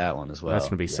can't wait for that one as well. That's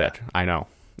going to be sick. I know.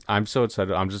 I'm so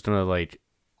excited. I'm just going to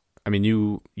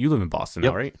you live in Boston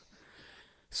now, right?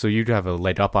 So you'd have a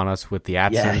leg up on us with the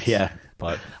accent. Yeah.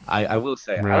 But I will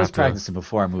say, I was practicing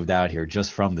before I moved out here,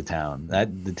 just from the town.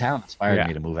 The town inspired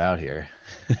me to move out here.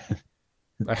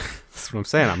 That's what I'm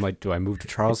saying. I'm like, do I move to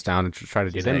Charlestown and try to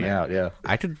get in there? Out, yeah.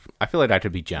 I feel like I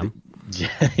could be Jem.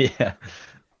 Yeah.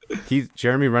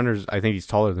 Jeremy Renner's. I think he's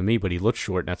taller than me, but he looks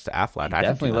short next to Affleck. He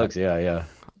definitely looks. Yeah.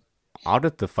 I'll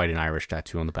have to fight an Irish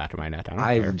tattoo on the back of my neck.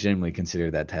 I legitimately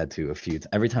considered that tattoo a few.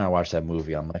 Every time I watch that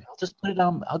movie, I'm like, I'll just put it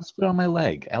on my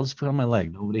leg.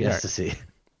 Nobody has to see.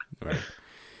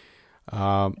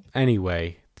 Right.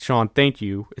 Anyway, Sean, thank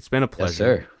you. It's been a pleasure.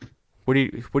 Yes, sir. What do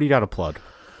you got to plug?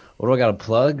 What do I got to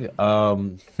plug?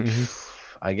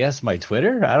 I guess my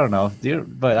Twitter. I don't know,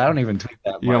 dude, but I don't even tweet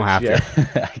that much. You don't have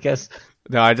to. I guess.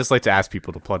 No, I just like to ask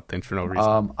people to plug things for no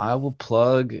reason. I will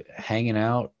plug hanging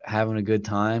out, having a good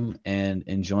time, and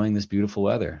enjoying this beautiful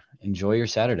weather. Enjoy your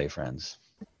Saturday, friends.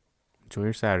 Enjoy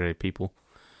your Saturday, people.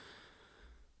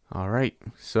 All right.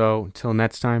 So until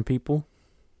next time, people.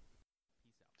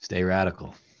 Stay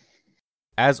radical.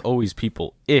 As always,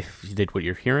 people, if you did what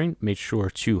you're hearing, make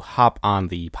sure to hop on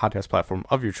the podcast platform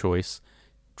of your choice.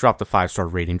 Drop the 5-star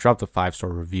rating. Drop the 5-star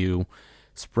review.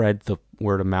 Spread the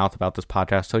word of mouth about this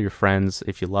podcast. Tell your friends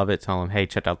if you love it. Tell them, hey,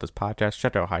 check out this podcast.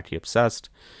 Check out High Tea Obsessed.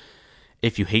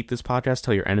 If you hate this podcast,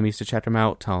 tell your enemies to check them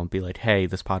out. Tell them, be like, hey,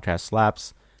 this podcast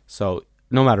slaps. So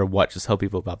no matter what, just tell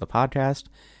people about the podcast.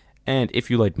 And if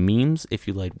you like memes, if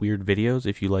you like weird videos,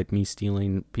 if you like me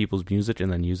stealing people's music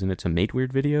and then using it to make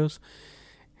weird videos,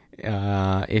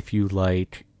 if you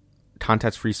like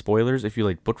context-free spoilers, if you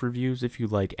like book reviews, if you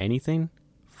like anything,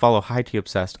 follow High Tea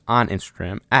Obsessed on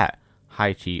Instagram at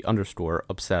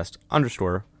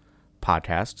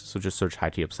high-tea_obsessed_podcast. So just search High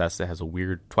Tea Obsessed. It has a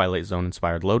weird Twilight Zone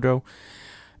inspired logo.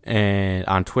 And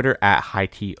on Twitter at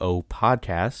high-tea-o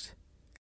podcast.